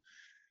room.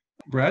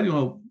 Brad,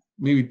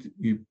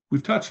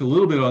 we've touched a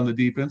little bit on the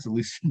defense, at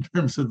least in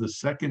terms of the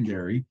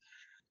secondary.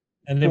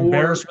 An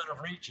embarrassment of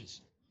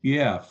reaches.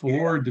 Yeah,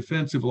 4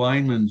 defensive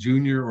linemen,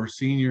 junior or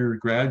senior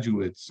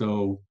graduates.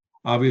 So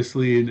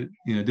obviously,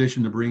 in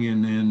addition to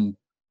bringing in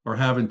or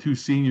having 2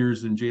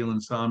 seniors in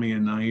Jalen Sami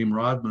and Naeem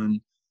Rodman,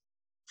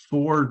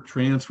 4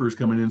 transfers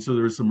coming in. So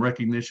there was some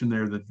recognition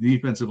there that the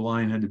defensive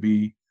line had to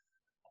be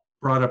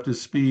brought up to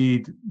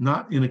speed,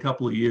 not in a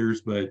couple of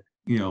years, but,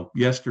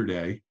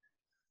 yesterday.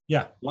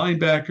 Yeah.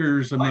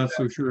 Linebackers, I'm not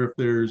so sure if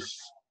there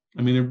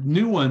are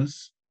new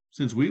ones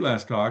since we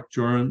last talked.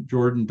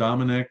 Jordan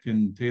Dominic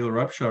and Taylor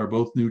Upshaw are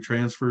both new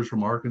transfers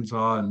from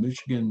Arkansas and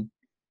Michigan,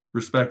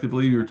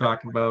 respectively. We were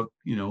talking about,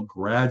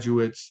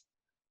 graduates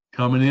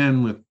coming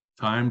in with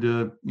time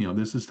to,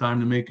 this is time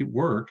to make it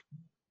work.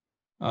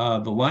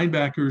 The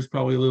linebackers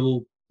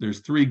probably there's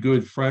 3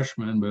 good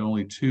freshmen, but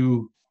only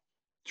 2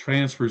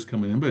 transfers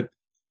coming in. But,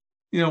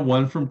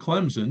 one from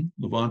Clemson,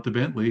 Levante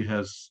Bentley,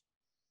 has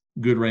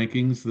good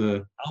rankings.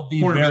 I'll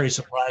be very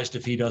surprised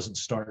if he doesn't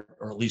start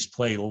or at least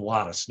play a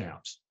lot of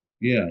snaps.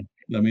 Yeah.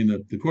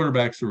 The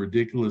cornerbacks are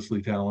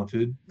ridiculously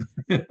talented.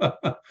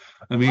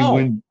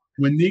 When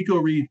Nico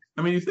Reed,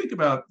 you think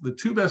about the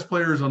 2 best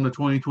players on the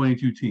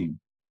 2022 team,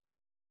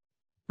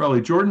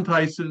 probably Jordan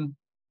Tyson,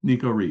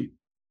 Nico Reed.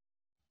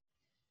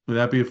 Would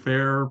that be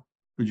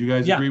would you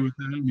guys agree with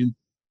that?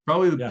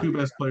 Probably the 2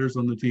 best players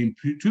on the team,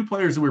 2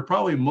 players that we're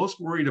probably most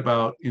worried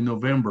about in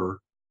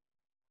November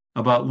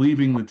about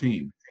leaving the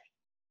team.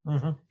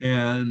 Mm-hmm.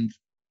 And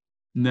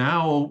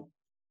now,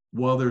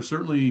 while they're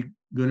certainly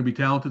going to be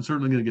talented,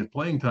 certainly going to get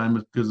playing time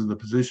because of the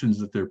positions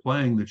that they're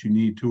playing, that you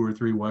need 2 or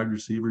 3 wide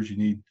receivers, you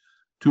need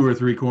 2 or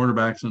 3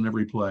 cornerbacks on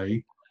every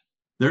play.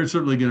 They're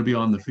certainly going to be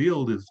on the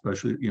field,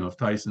 especially, if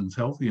Tyson's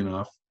healthy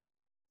enough.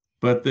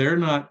 But they're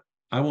not,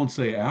 I won't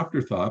say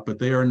afterthought, but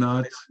they are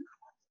not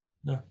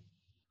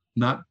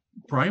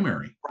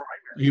primary,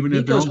 even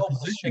in their own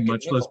position,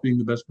 much less being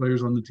the best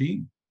players on the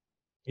team.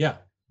 Yeah.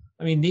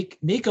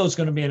 Nico's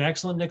going to be an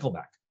excellent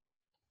nickelback.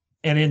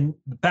 And in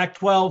the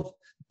Pac-12,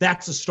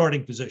 that's a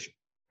starting position.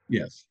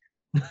 Yes.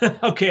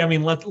 Okay.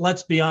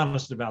 Let's be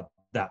honest about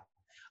that.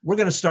 We're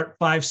going to start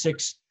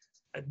 5-6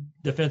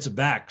 defensive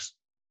backs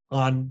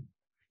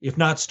if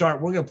not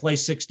start, we're going to play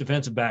 6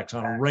 defensive backs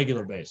on a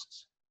regular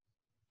basis.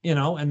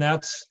 And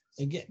that's,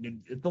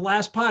 again, the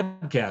last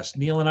podcast,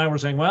 Neil and I were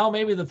saying, well,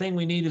 maybe the thing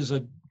we need is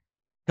a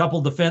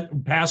couple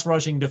pass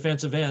rushing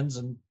defensive ends,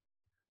 and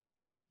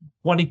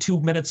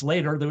 22 minutes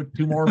later, there were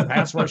 2 more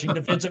pass rushing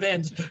defensive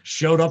ends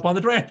showed up on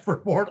the transfer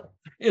portal.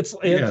 It's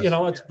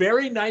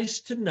very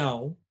nice to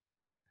know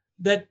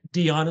that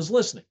Dion is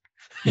listening.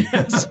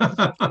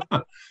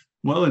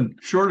 Well, and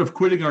short of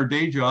quitting our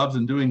day jobs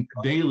and doing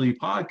daily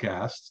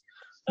podcasts,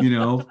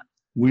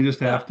 we just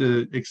have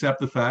to accept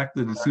the fact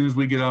that as soon as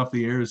we get off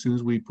the air, as soon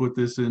as we put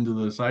this into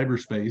the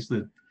cyberspace,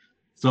 that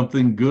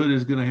something good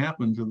is going to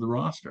happen to the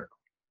roster.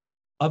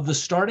 Of the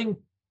starting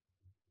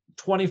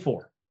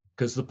 24,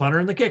 because the punter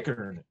and the kicker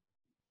are in it.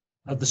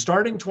 Of the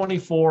starting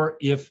 24,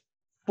 if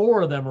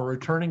 4 of them are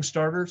returning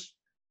starters,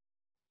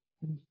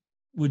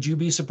 would you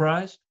be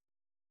surprised?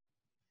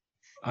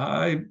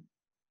 I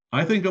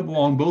think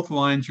along both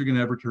lines, you're going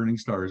to have returning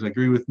starters. I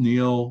agree with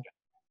Neil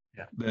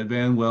that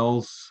Van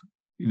Wells,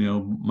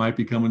 might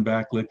be coming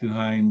back.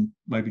 Lichtenheim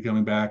might be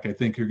coming back. I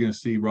think you're going to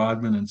see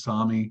Rodman and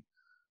Sami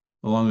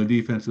along the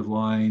defensive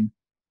line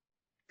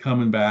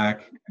coming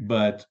back.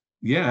 But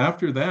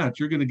after that,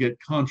 you're going to get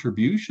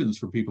contributions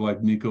from people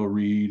like Nico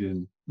Reed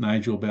and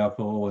Nigel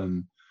Bethel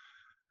and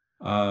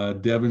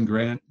Devin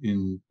Grant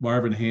and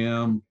Marvin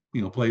Ham,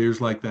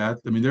 players like that.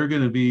 They're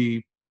going to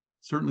be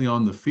certainly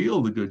on the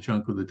field a good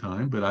chunk of the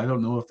time, but I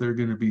don't know if they're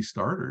going to be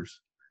starters.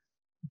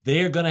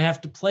 They are going to have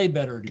to play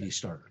better to be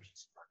starters.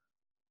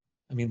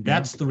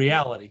 That's the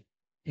reality.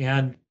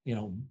 And,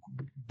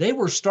 they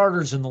were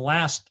starters on the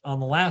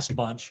last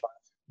bunch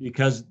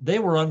because they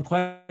were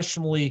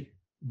unquestionably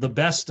the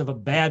best of a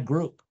bad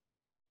group.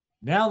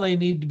 Now they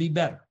need to be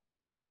better.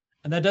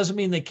 And that doesn't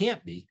mean they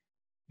can't be.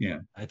 Yeah.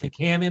 I think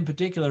Ham in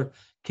particular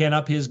can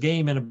up his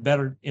game in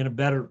a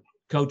better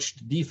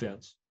coached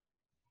defense.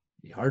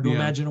 Be hard to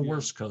imagine a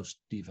worse coached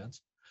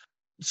defense.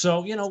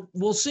 So,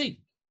 we'll see.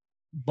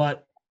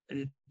 But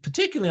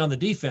particularly on the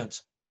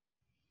defense,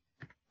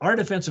 our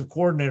defensive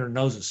coordinator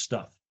knows his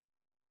stuff.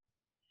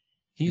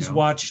 He's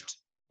watched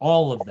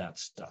all of that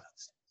stuff.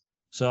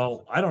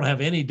 So I don't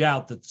have any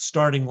doubt that the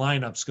starting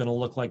lineup's going to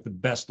look like the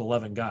best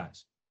 11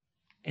 guys.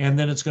 And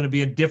then it's going to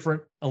be a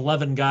different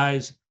 11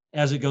 guys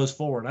as it goes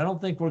forward. I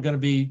don't think we're going to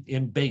be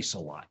in base a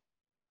lot.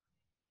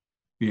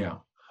 Yeah.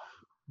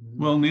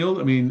 Well, Neil,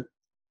 I mean,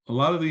 a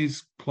lot of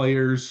these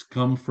players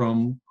come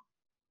from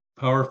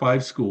Power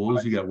 5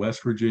 schools. You got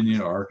West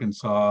Virginia,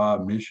 Arkansas,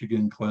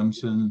 Michigan,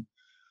 Clemson,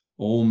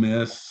 Ole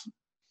Miss,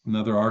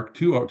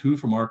 two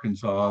from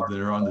Arkansas that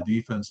are on the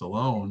defense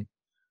alone,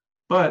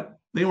 but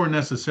they weren't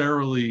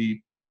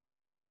necessarily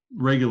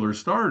regular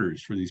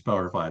starters for these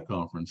Power 5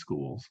 conference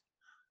schools.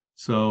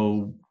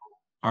 So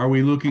are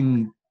we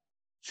looking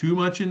too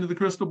much into the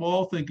crystal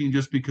ball, thinking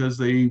just because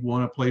they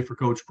want to play for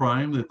Coach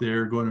Prime that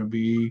they're going to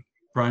be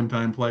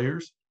primetime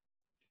players?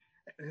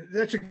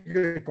 That's a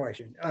good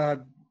question.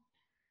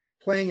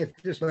 Playing at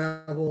this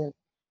level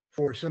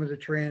for some of the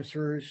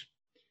transfers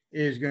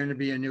is going to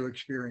be a new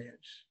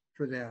experience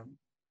for them.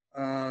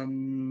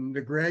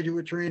 The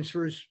graduate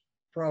transfers,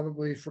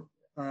 probably for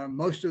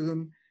most of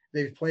them,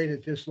 they've played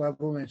at this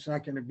level and it's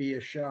not going to be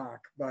a shock.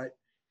 But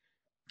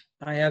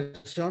I have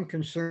some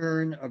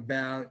concern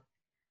about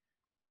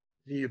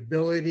the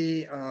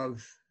ability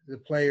of the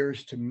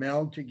players to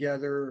meld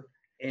together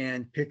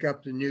and pick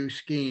up the new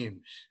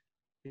schemes.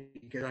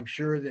 Because I'm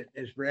sure that,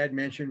 as Brad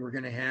mentioned, we're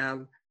going to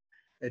have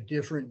a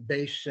different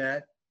base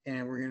set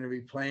and we're going to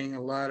be playing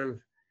a lot of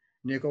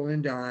nickel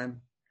and dime.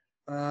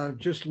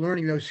 Just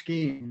learning those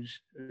schemes,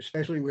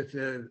 especially with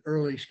the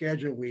early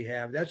schedule we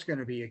have, that's going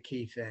to be a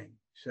key thing.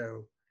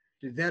 So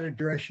did that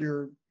address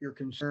your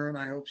concern,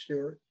 I hope,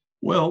 Stuart?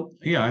 Well,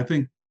 yeah, I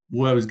think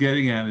what I was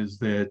getting at is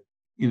that,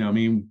 I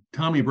mean,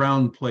 Tommy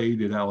Brown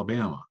played at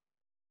Alabama,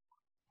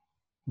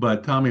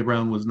 but Tommy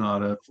Brown was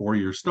not a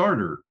 4-year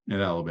starter at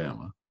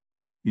Alabama.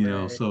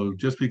 Right. So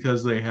just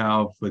because they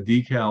have a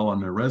decal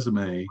on their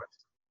resume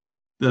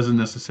doesn't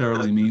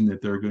necessarily mean that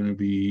they're going to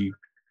be,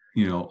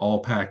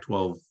 all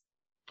Pac-12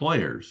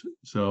 players.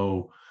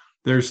 So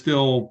there's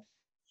still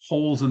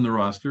holes in the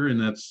roster, and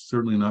that's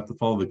certainly not the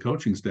fault of the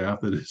coaching staff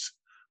that has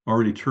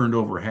already turned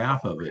over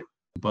half of it.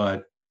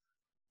 But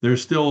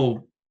there's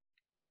still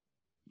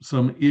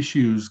some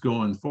issues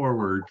going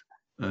forward,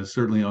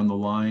 certainly on the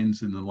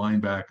lines and the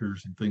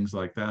linebackers and things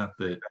like that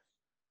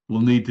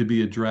will need to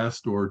be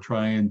addressed or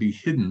try and be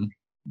hidden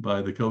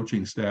by the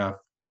coaching staff,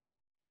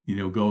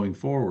 going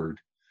forward.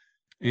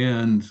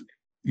 And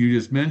you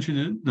just mentioned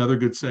it, another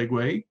good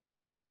segue,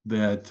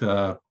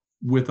 that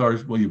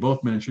you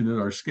both mentioned it,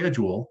 our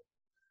schedule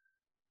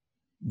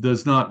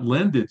does not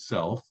lend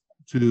itself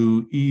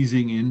to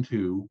easing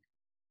into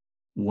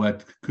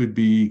what could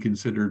be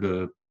considered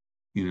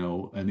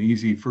an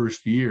easy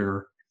first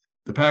year.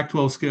 The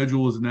Pac-12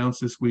 schedule was announced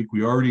this week.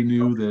 We already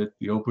knew that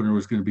the opener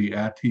was going to be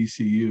at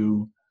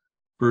TCU,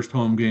 first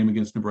home game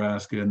against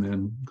Nebraska, and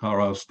then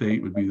Colorado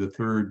State would be the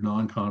third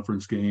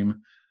non-conference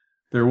game.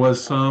 There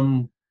was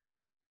some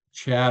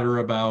chatter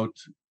about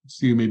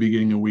CU maybe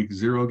getting a week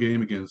 0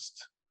 game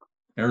against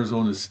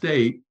Arizona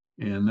State,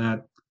 and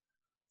that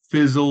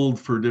fizzled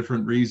for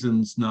different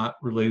reasons, not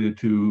related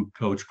to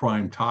Coach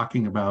Prime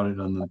talking about it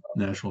on the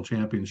national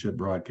championship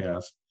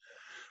broadcast.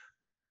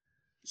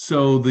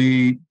 So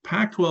the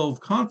Pac-12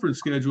 conference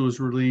schedule is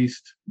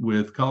released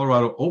with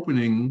Colorado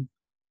opening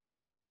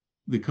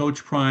the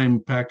Coach Prime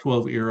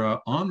Pac-12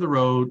 era on the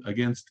road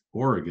against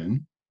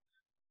Oregon.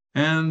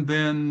 And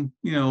then,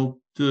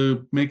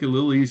 to make it a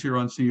little easier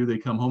on CU, they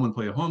come home and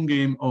play a home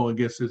game. Oh, I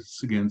guess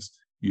it's against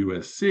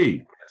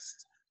USC.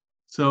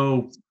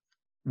 So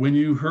when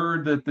you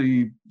heard that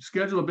the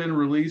schedule had been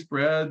released,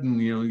 Brad, and,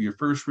 your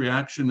first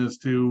reaction as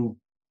to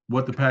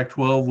what the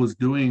Pac-12 was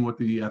doing, what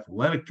the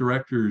athletic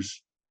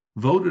directors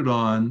voted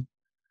on,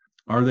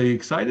 are they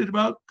excited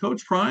about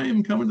Coach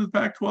Prime coming to the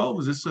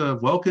Pac-12? Is this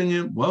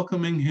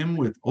welcoming him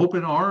with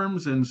open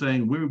arms and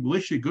saying, we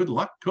wish you good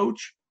luck,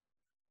 Coach?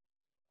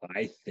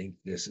 I think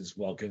this is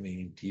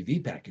welcoming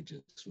TV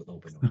packages with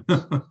open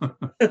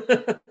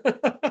arms.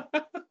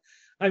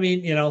 I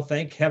mean,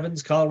 thank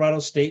heavens Colorado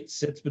State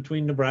sits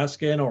between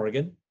Nebraska and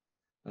Oregon.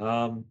 You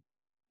want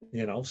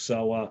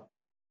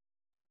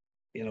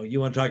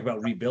to talk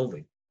about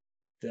rebuilding.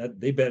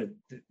 That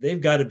they've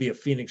got to be a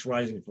phoenix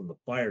rising from the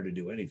fire to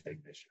do anything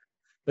this year.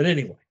 But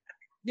anyway,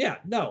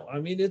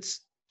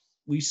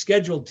 we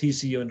scheduled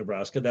TCU and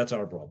Nebraska. That's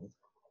our problem.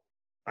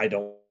 I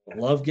don't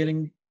love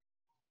getting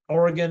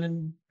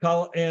Oregon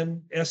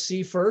and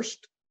SC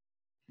first.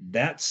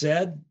 That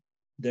said,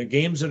 their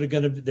games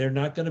they're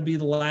not going to be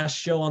the last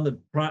show on the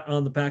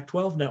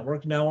Pac-12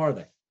 network. Now, are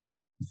they?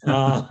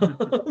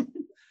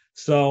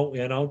 So,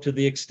 to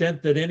the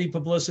extent that any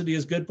publicity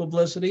is good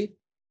publicity,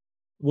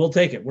 we'll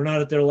take it. We're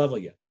not at their level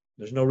yet.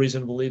 There's no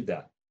reason to believe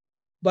that.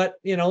 But,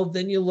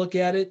 then you look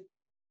at it,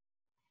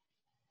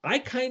 I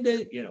kind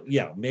of,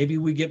 maybe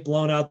we get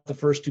blown out the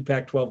first 2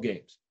 Pac-12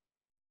 games.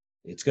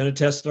 It's going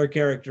to test our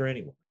character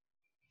anyway.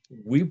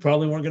 We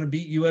probably weren't going to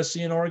beat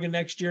USC and Oregon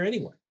next year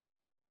anyway.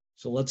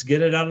 So let's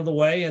get it out of the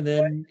way and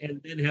then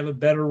have a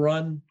better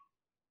run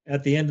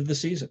at the end of the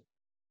season.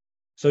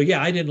 So,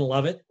 I didn't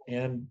love it.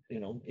 And,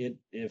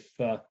 if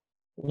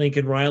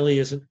Lincoln Riley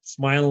isn't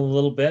smiling a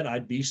little bit,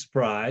 I'd be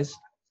surprised.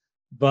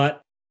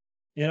 But,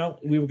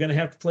 we were going to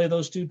have to play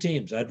those 2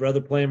 teams. I'd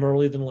rather play them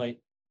early than late.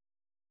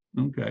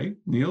 Okay.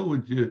 Neil,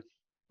 would you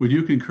Would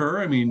you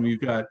concur? I mean,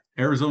 we've got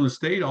Arizona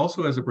State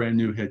also has a brand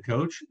new head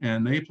coach,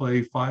 and they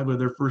play 5 of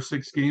their first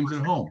 6 games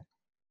at home,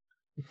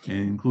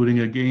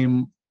 including a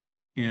game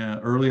in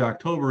early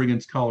October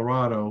against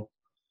Colorado.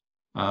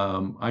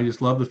 I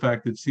just love the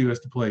fact that CU has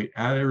to play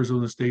at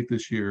Arizona State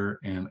this year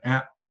and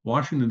at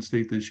Washington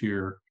State this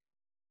year.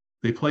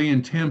 They play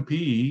in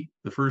Tempe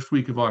the first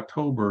week of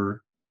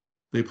October.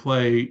 They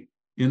play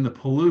in the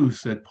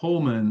Palouse at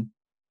Pullman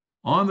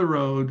on the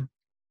road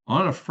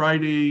on a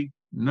Friday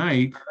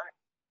night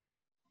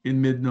in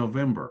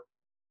mid-November.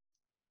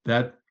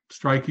 That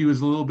strike you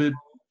as a little bit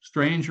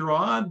strange or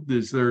odd?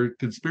 Is there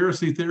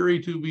conspiracy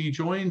theory to be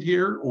joined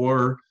here,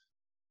 or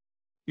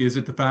is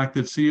it the fact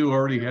that CU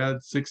already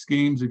had 6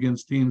 games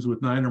against teams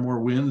with 9 or more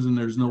wins, and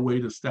there's no way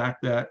to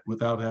stack that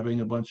without having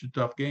a bunch of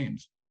tough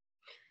games?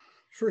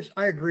 First,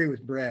 I agree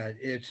with Brad.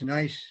 It's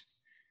nice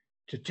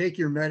to take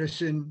your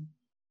medicine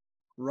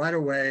right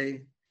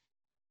away,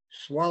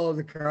 swallow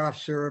the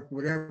cough syrup,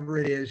 whatever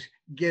it is,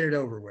 get it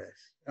over with.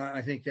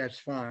 I think that's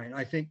fine.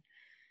 I think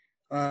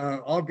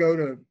I'll go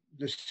to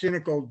the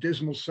cynical,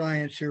 dismal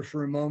science here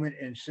for a moment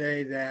and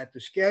say that the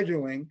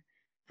scheduling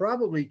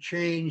probably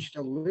changed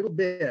a little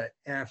bit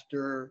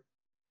after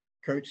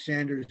Coach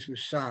Sanders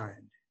was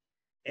signed.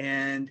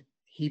 And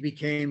he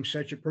became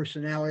such a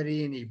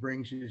personality and he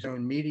brings his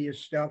own media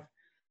stuff.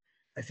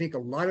 I think a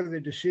lot of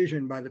the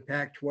decision by the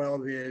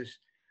Pac-12 is,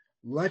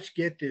 let's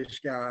get this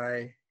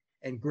guy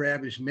and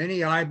grab as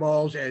many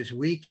eyeballs as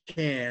we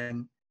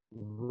can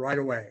right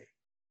away.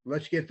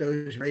 Let's get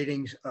those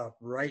ratings up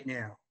right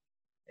now.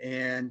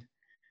 And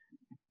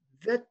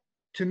that,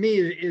 to me,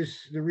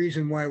 is the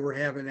reason why we're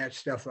having that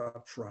stuff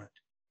up front,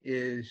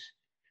 is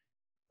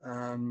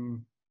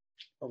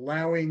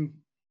allowing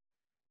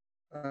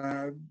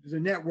the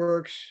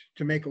networks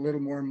to make a little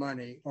more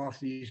money off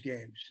these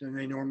games than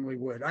they normally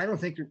would. I don't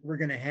think that we're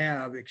going to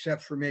have,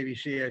 except for maybe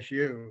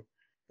CSU,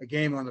 a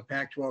game on the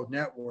Pac-12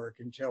 network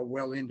until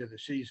well into the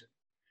season.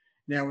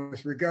 Now,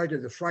 with regard to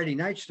the Friday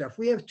night stuff,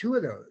 we have 2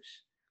 of those.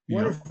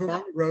 One is on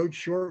the road,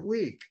 short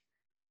week.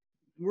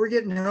 We're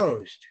getting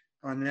hosed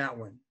on that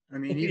one. I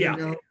mean,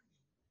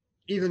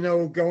 even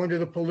though going to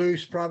the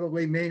Palouse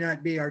probably may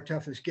not be our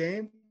toughest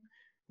game,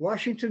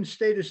 Washington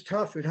State is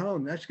tough at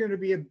home. That's going to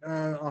be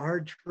a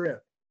hard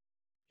trip.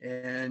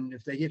 And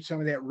if they get some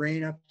of that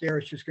rain up there,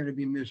 it's just going to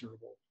be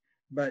miserable.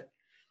 But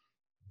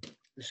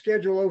the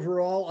schedule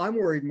overall, I'm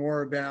worried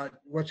more about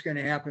what's going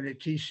to happen at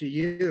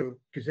TCU,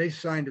 because they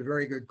signed a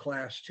very good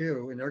class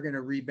too, and they're going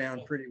to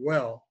rebound pretty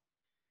well.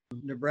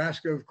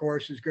 Nebraska, of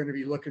course, is going to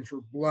be looking for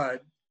blood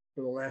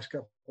for the last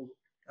couple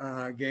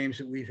games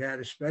that we've had,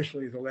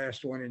 especially the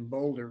last one in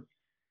Boulder.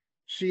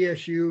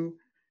 CSU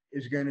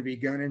is going to be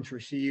gunning for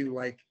CU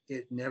like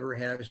it never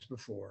has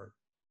before.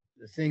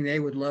 The thing they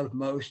would love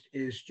most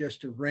is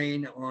just to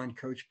rain on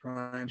Coach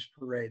Prime's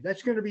parade.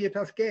 That's going to be a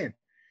tough game.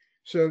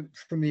 So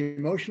from the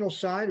emotional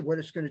side, what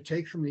it's going to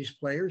take from these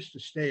players to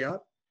stay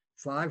up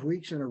 5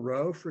 weeks in a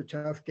row for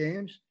tough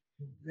games,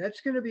 that's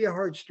going to be a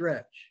hard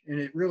stretch. And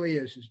it really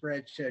is, as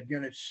Brad said,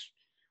 going to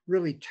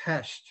really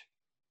test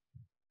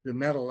the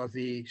mettle of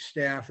the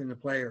staff and the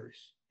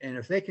players. And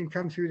if they can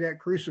come through that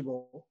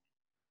crucible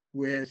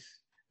with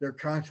their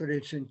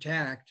confidence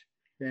intact,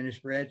 then as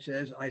Brad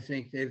says, I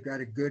think they've got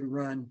a good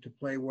run to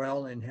play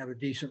well and have a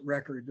decent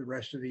record the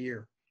rest of the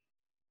year.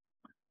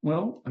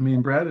 Well, I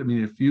mean, Brad,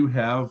 if you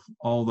have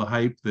all the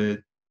hype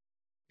that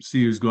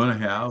CU is going to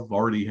have,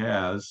 already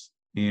has,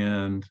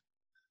 and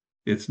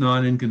it's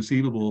not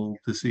inconceivable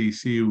to see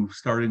CU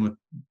starting with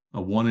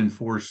a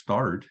 1-4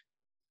 start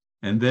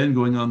and then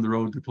going on the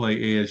road to play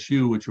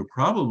ASU, which will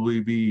probably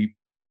be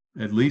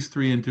at least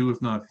 3-2,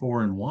 if not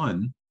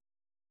 4-1,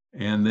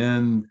 and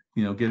then,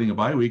 getting a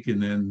bye week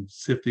and then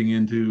sifting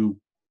into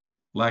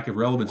lack of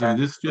relevance. I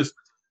mean, this is just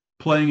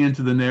playing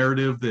into the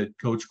narrative that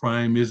Coach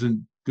Prime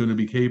isn't going to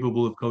be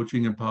capable of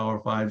coaching a Power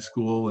 5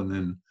 school, and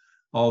then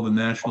all the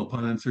national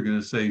pundits are going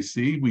to say,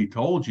 see, we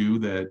told you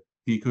that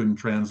he couldn't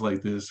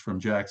translate this from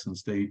Jackson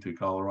State to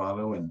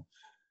Colorado,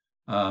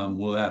 and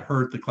will that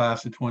hurt the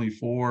class of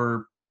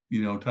 24,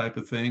 type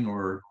of thing?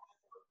 Or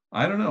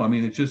I don't know. I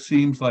mean, it just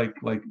seems like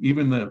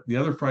even the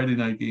other Friday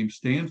night game,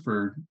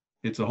 Stanford,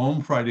 it's a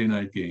home Friday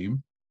night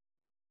game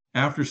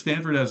after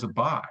Stanford has a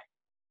bye.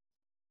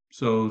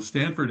 So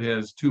Stanford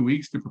has 2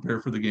 weeks to prepare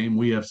for the game.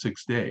 We have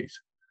 6 days.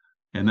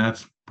 And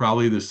that's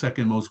probably the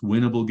second most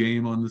winnable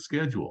game on the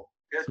schedule.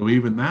 So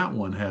even that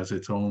one has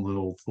its own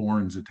little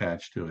thorns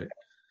attached to it.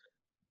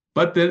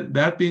 But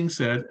that being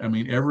said,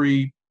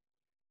 every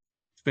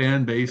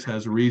fan base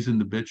has a reason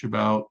to bitch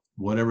about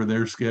whatever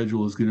their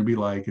schedule is going to be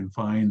like and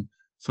find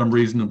some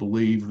reason to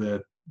believe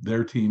that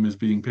their team is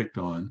being picked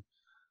on.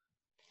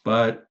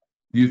 But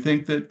do you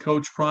think that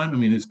Coach Prime,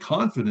 his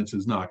confidence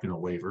is not going to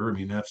waver?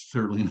 That's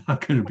certainly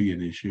not going to be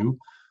an issue.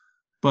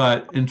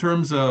 But in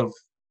terms of,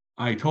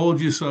 I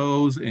told you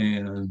so's,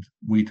 and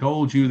we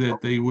told you that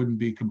they wouldn't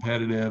be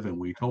competitive, and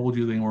we told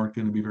you they weren't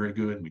going to be very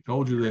good, and we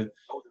told you that,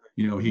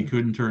 he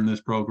couldn't turn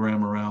this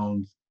program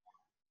around.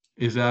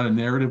 Is that a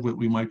narrative that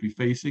we might be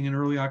facing in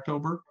early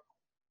October?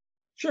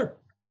 Sure.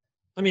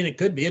 It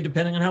could be,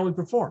 depending on how we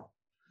perform.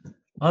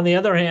 On the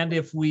other hand,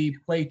 if we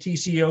play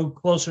TCU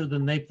closer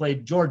than they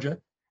played Georgia,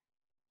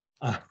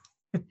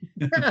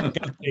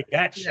 gotta take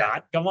that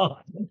shot. Come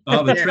on.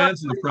 Oh, the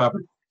transitive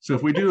property. So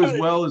if we do as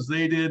well as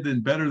they did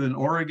and better than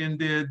Oregon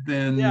did,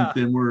 then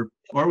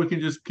or we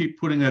can just keep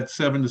putting that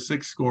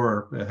 7-6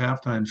 score, a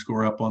halftime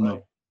score up on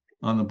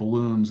the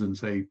balloons and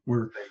say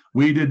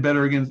we did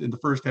better against in the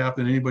first half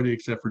than anybody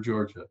except for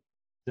Georgia.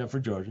 Except for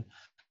Georgia.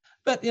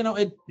 But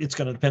it's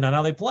going to depend on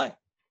how they play.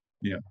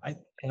 Yeah.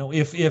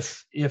 If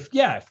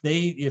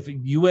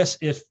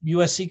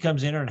USC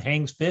comes in and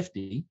hangs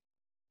 50,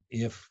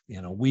 if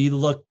we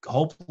look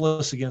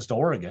hopeless against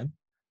Oregon,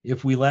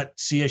 if we let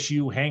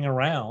CSU hang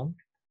around,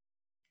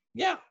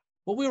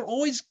 but we were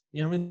always,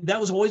 that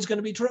was always going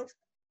to be true.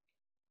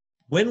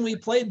 When we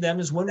played them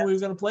is when we were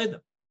going to play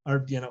them.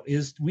 Or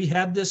we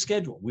had this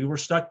schedule. We were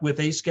stuck with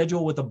a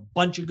schedule with a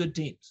bunch of good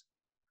teams,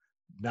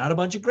 not a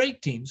bunch of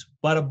great teams,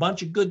 but a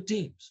bunch of good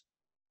teams.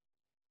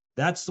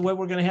 That's the way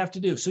we're going to have to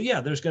do. So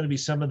there's going to be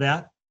some of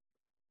that.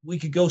 We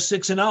could go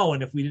 6-0,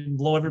 and if we didn't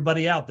blow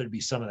everybody out, there'd be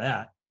some of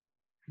that.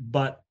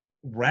 But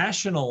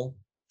rational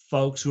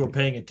folks who are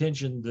paying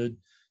attention, the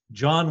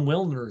John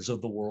Wilners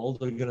of the world,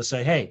 are going to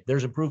say, hey,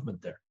 there's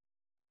improvement there.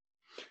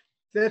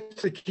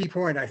 That's the key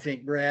point, I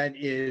think, Brad,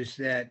 is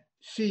that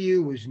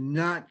CU was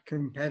not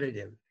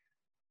competitive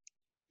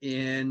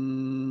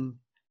in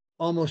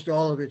almost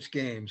all of its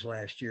games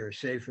last year,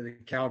 save for the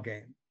Cal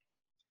game.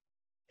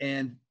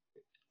 And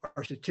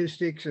our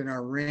statistics and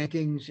our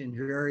rankings in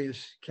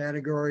various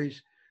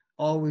categories,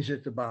 always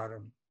at the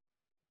bottom.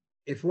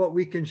 If what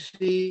we can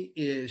see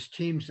is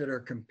teams that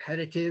are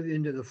competitive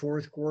into the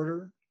fourth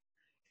quarter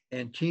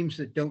and teams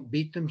that don't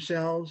beat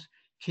themselves,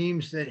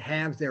 teams that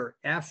have their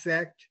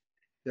affect,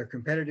 their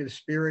competitive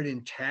spirit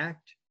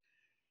intact,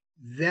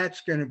 that's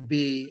going to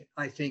be,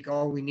 I think,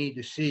 all we need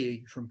to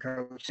see from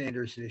Coach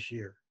Sanders this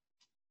year.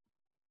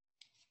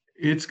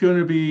 It's going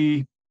to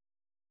be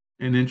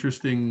an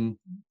interesting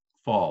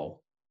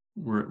fall,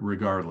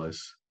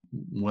 regardless,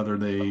 whether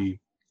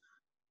they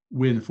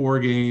win 4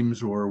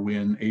 games or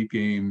win 8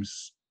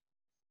 games.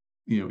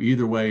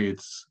 Either way,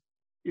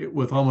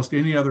 with almost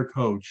any other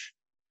coach,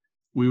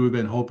 we would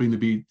have been hoping to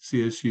beat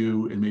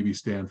CSU and maybe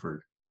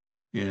Stanford.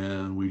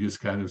 And we just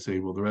kind of say,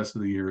 well, the rest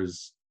of the year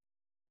is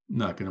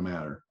not going to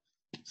matter.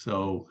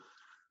 So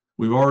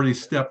we've already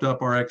stepped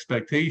up our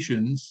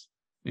expectations,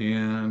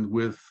 and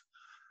with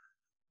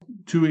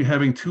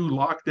having 2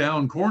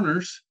 lockdown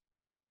corners,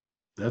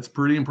 that's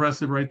pretty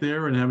impressive right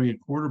there. And having a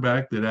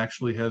quarterback that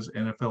actually has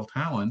NFL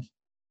talent,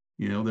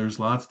 there's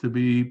lots to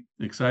be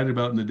excited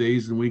about in the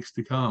days and weeks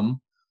to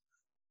come.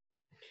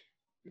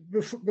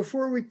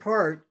 Before we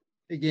part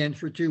again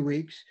for 2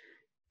 weeks,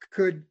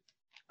 could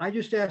I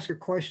just ask a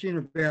question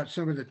about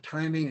some of the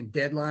timing and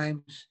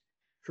deadlines?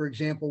 For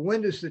example,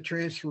 when does the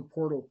transfer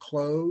portal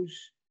close?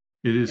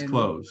 It is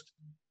closed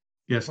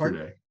yesterday.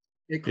 Pardon?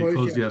 It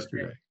closed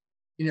yesterday.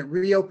 And it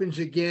reopens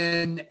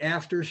again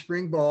after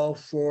spring ball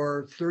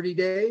for 30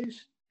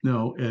 days?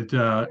 No,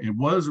 it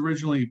was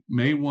originally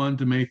May 1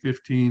 to May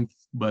 15th,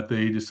 but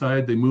they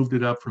decided they moved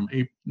it up from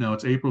now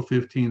it's April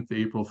 15th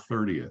to April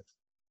 30th.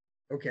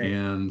 Okay.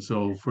 And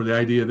so for the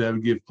idea that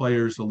would give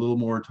players a little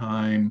more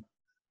time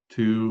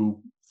to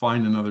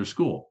find another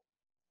school.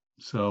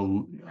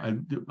 So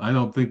I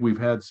don't think we've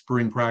had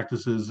spring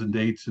practices and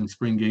dates and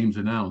spring games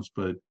announced,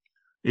 but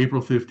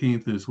April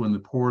 15th is when the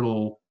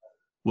portal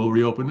will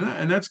reopen.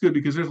 And that's good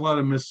because there's a lot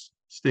of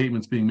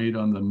misstatements being made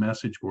on the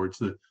message boards.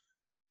 The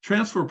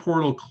transfer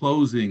portal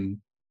closing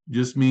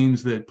just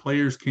means that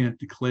players can't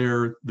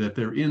declare that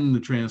they're in the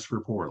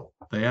transfer portal.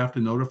 They have to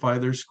notify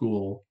their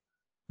school,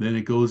 then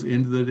it goes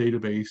into the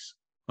database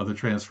of the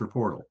transfer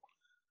portal.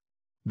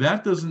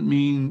 That doesn't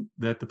mean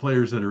that the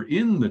players that are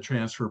in the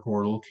transfer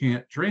portal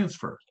can't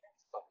transfer.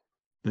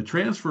 The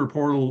transfer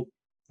portal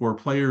for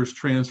players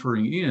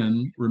transferring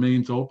in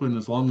remains open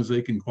as long as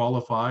they can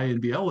qualify and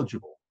be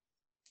eligible.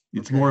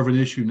 It's more of an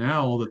issue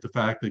now that the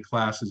fact that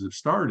classes have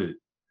started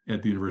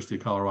at the University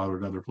of Colorado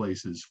and other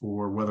places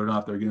for whether or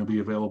not they're going to be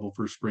available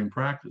for spring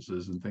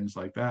practices and things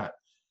like that.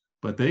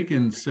 But they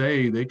can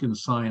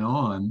sign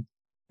on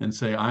and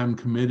say, I'm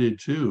committed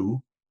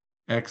to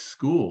X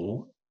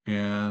school,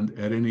 and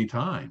at any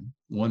time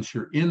once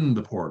you're in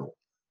the portal.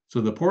 So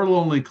the portal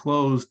only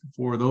closed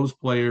for those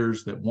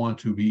players that want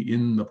to be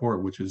in the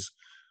portal, which is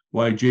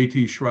why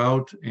JT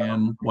Shrout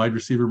and wide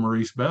receiver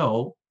Maurice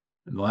Bell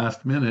in the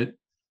last minute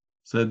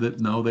said that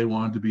no, they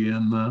wanted to be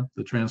in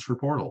the transfer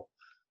portal.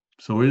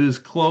 So it is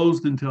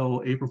closed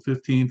until April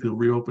 15th. It'll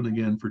reopen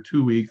again for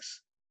 2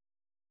 weeks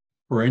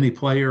for any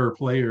player or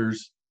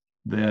players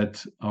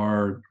that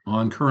are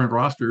on current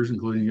rosters,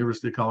 including the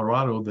University of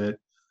Colorado, that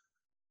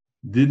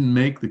didn't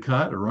make the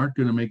cut or aren't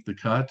going to make the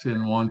cut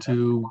and want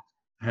to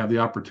have the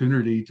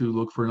opportunity to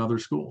look for another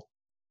school.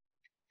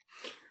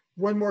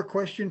 One more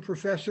question,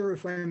 Professor,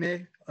 if I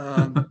may,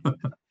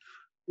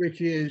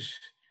 which is,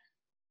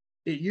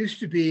 it used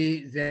to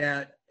be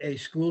that a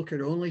school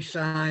could only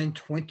sign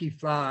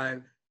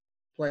 25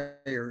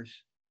 players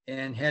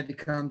and had to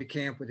come to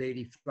camp with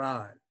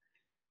 85.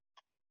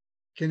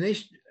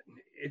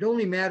 it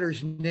only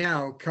matters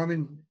now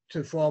coming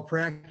to fall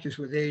practice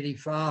with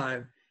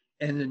 85,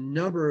 and the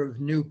number of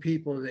new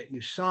people that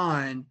you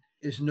sign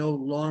is no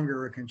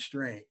longer a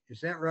constraint. Is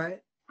that right?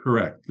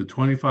 Correct. The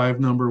 25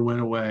 number went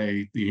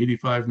away. The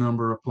 85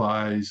 number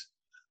applies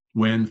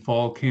when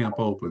fall camp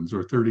opens,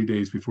 or 30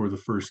 days before the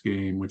first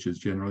game, which is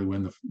generally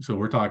when so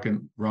we're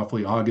talking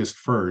roughly August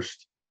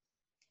 1st.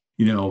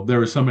 There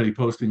was somebody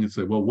posting and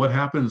said, well, what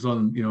happens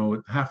on,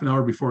 half an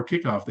hour before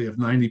kickoff? They have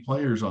 90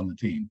 players on the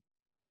team.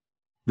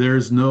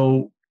 There's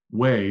no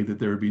way that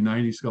there would be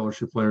 90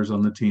 scholarship players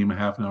on the team a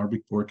half an hour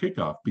before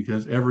kickoff,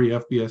 because every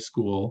FBS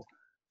school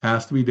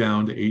has to be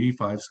down to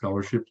 85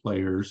 scholarship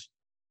players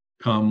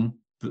come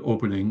the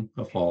opening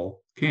of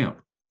fall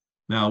camp.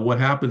 Now, what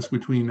happens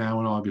between now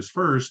and August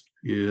 1st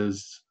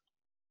is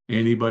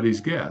anybody's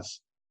guess.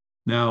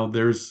 Now,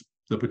 there's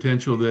the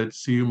potential that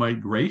CU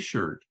might gray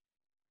shirt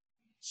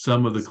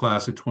some of the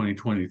class of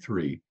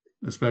 2023,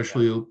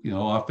 especially,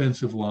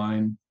 offensive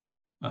line,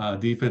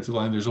 defensive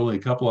line. There's only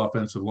a couple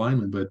offensive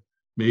linemen, but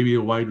maybe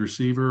a wide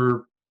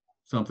receiver,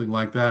 something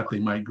like that. They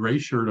might gray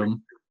shirt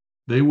them.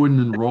 They wouldn't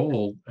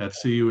enroll at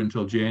CU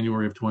until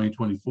January of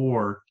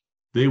 2024.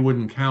 They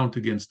wouldn't count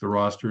against the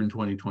roster in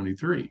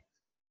 2023.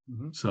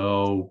 Mm-hmm.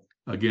 So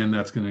again,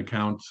 that's going to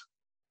count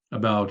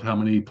about how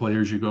many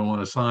players you're going to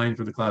want to sign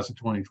for the class of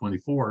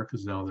 2024,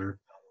 because now they're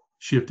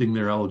shifting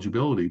their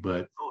eligibility,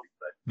 but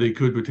they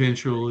could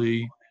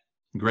potentially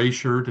gray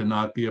shirt and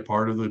not be a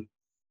part of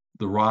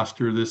the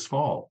roster this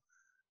fall.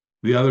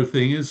 The other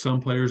thing is, some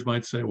players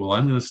might say, well,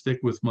 I'm going to stick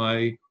with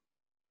my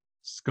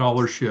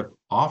scholarship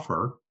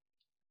offer.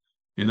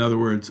 In other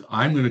words,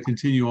 I'm going to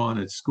continue on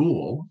at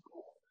school.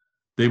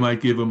 They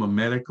might give them a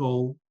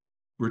medical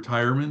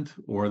retirement,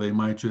 or they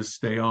might just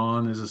stay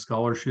on as a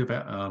scholarship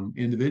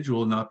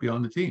individual and not be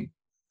on the team.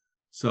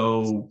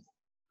 So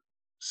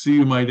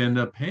CU might end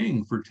up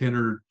paying for 10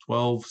 or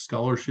 12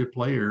 scholarship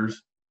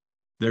players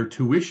their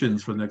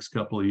tuitions for the next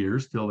couple of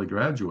years till they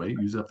graduate,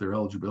 use up their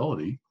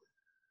eligibility.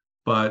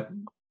 But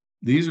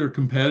these are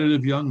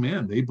competitive young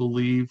men. They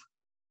believe,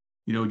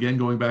 again,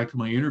 going back to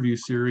my interview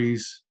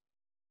series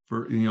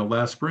for,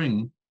 last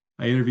spring,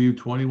 I interviewed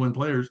 21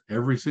 players.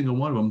 Every single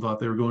one of them thought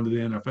they were going to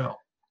the NFL.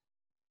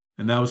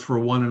 And that was for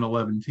a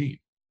 1-11 team.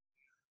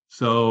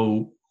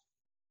 So,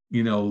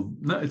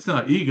 it's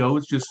not ego,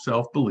 it's just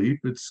self-belief,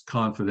 it's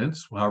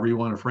confidence, however you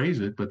want to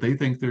phrase it, but they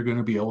think they're going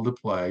to be able to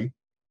play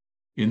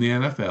in the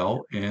NFL,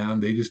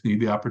 and they just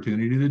need the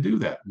opportunity to do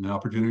that, an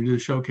opportunity to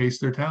showcase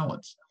their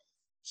talents.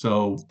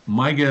 So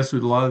my guess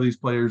with a lot of these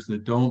players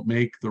that don't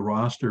make the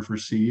roster for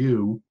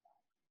CU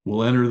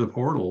will enter the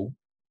portal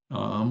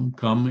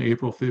come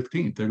April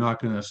 15th. They're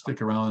not going to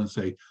stick around and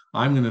say,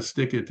 I'm going to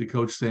stick it to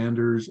Coach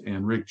Sanders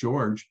and Rick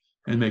George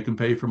and make them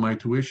pay for my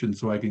tuition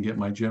so I can get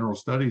my general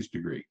studies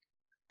degree.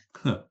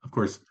 Of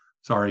course,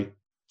 sorry,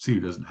 CU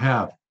doesn't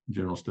have a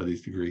general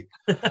studies degree.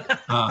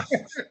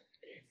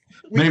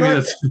 Maybe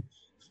that's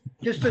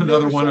just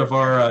another one of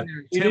our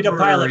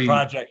temporary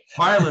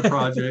pilot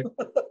project.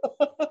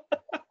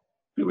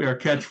 It'll be our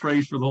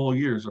catchphrase for the whole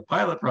year, is a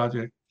pilot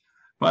project,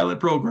 pilot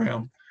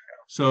program.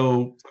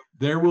 So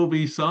there will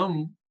be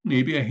some,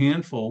 maybe a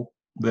handful,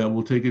 that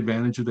will take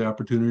advantage of the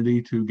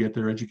opportunity to get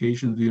their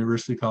education at the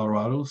University of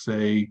Colorado,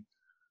 say,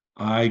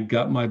 I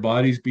got my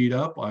bodies beat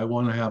up, I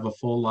want to have a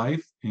full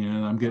life,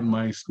 and I'm getting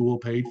my school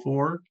paid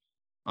for.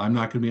 I'm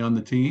not going to be on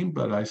the team,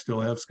 but I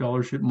still have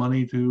scholarship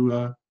money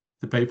to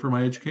pay for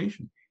my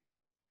education.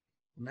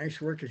 Nice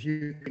work if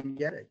you can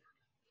get it.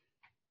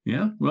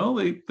 Yeah, well,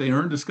 they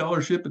earned a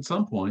scholarship at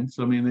some point.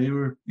 So, I mean, they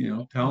were,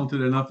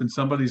 talented enough in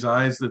somebody's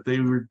eyes that they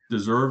were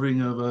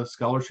deserving of a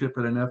scholarship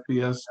at an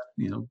FBS,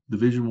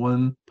 Division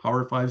I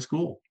Power 5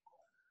 school.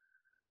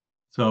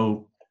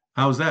 So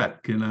how's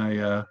that? Can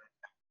I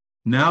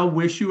now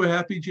wish you a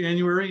happy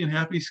January and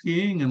happy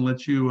skiing, and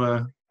let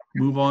you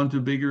move on to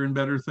bigger and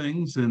better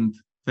things? And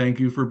thank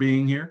you for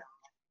being here.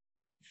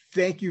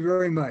 Thank you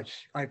very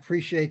much. I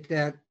appreciate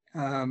that,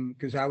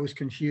 because I was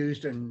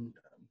confused, and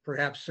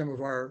perhaps some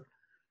of our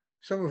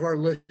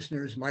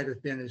listeners might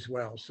have been as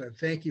well. So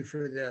thank you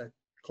for the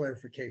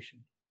clarification.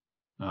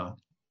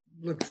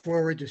 Look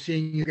forward to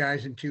seeing you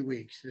guys in 2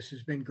 weeks. This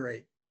has been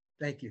great.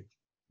 Thank you.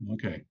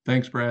 Okay.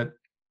 Thanks, Brad.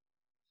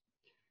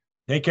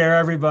 Take care,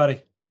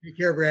 everybody. Take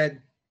care,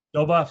 Brad.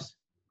 Go Buffs.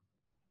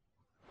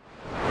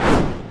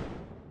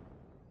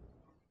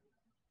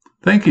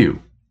 Thank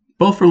you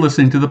both for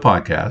listening to the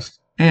podcast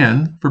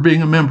and for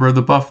being a member of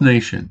the Buff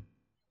Nation,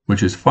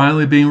 which is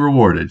finally being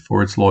rewarded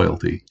for its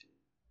loyalty.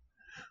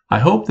 I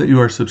hope that you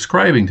are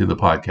subscribing to the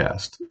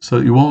podcast so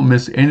that you won't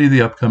miss any of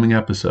the upcoming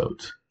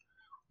episodes.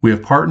 We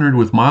have partnered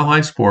with Mile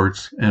High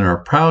Sports and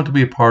are proud to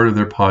be a part of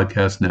their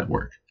podcast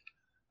network.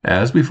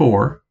 As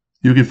before,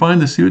 you can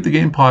find the See You at the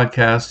Game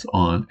podcast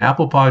on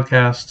Apple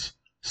Podcasts,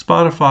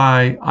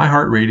 Spotify,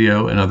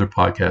 iHeartRadio, and other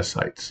podcast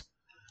sites.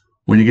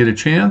 When you get a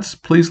chance,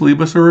 please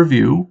leave us a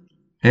review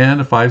and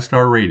a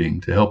 5-star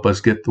rating to help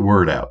us get the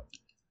word out.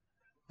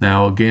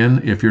 Now,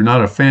 again, if you're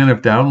not a fan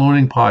of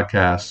downloading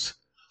podcasts,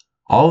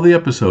 all the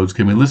episodes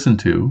can be listened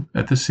to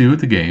at the See You at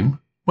the Game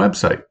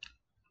website.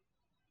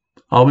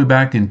 I'll be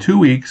back in 2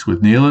 weeks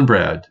with Neil and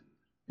Brad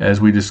as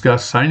we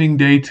discuss signing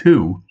day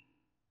 2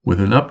 with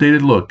an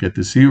updated look at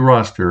the CU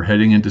roster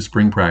heading into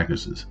spring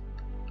practices.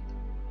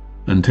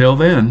 Until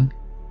then,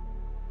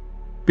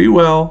 be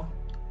well,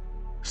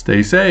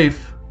 stay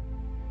safe,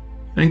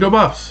 and go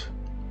Buffs!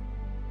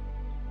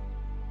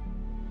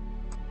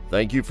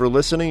 Thank you for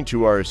listening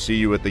to our See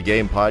You at the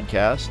Game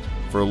podcast.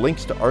 For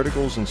links to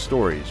articles and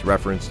stories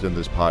referenced in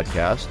this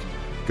podcast,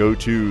 go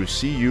to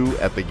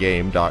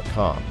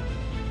cuyatthegame.com.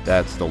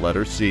 That's the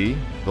letter C,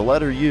 the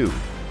letter U,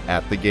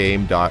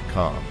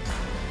 atthegame.com.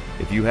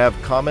 If you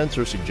have comments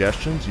or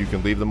suggestions, you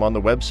can leave them on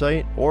the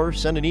website or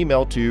send an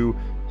email to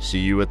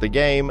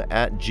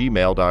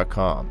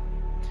cuyatthegame@gmail.com.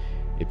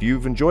 If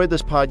you've enjoyed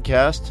this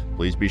podcast,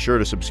 please be sure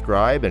to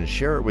subscribe and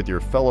share it with your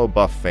fellow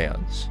Buff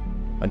fans.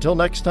 Until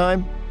next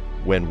time,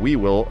 when we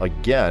will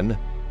again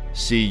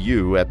see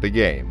you at the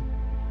game.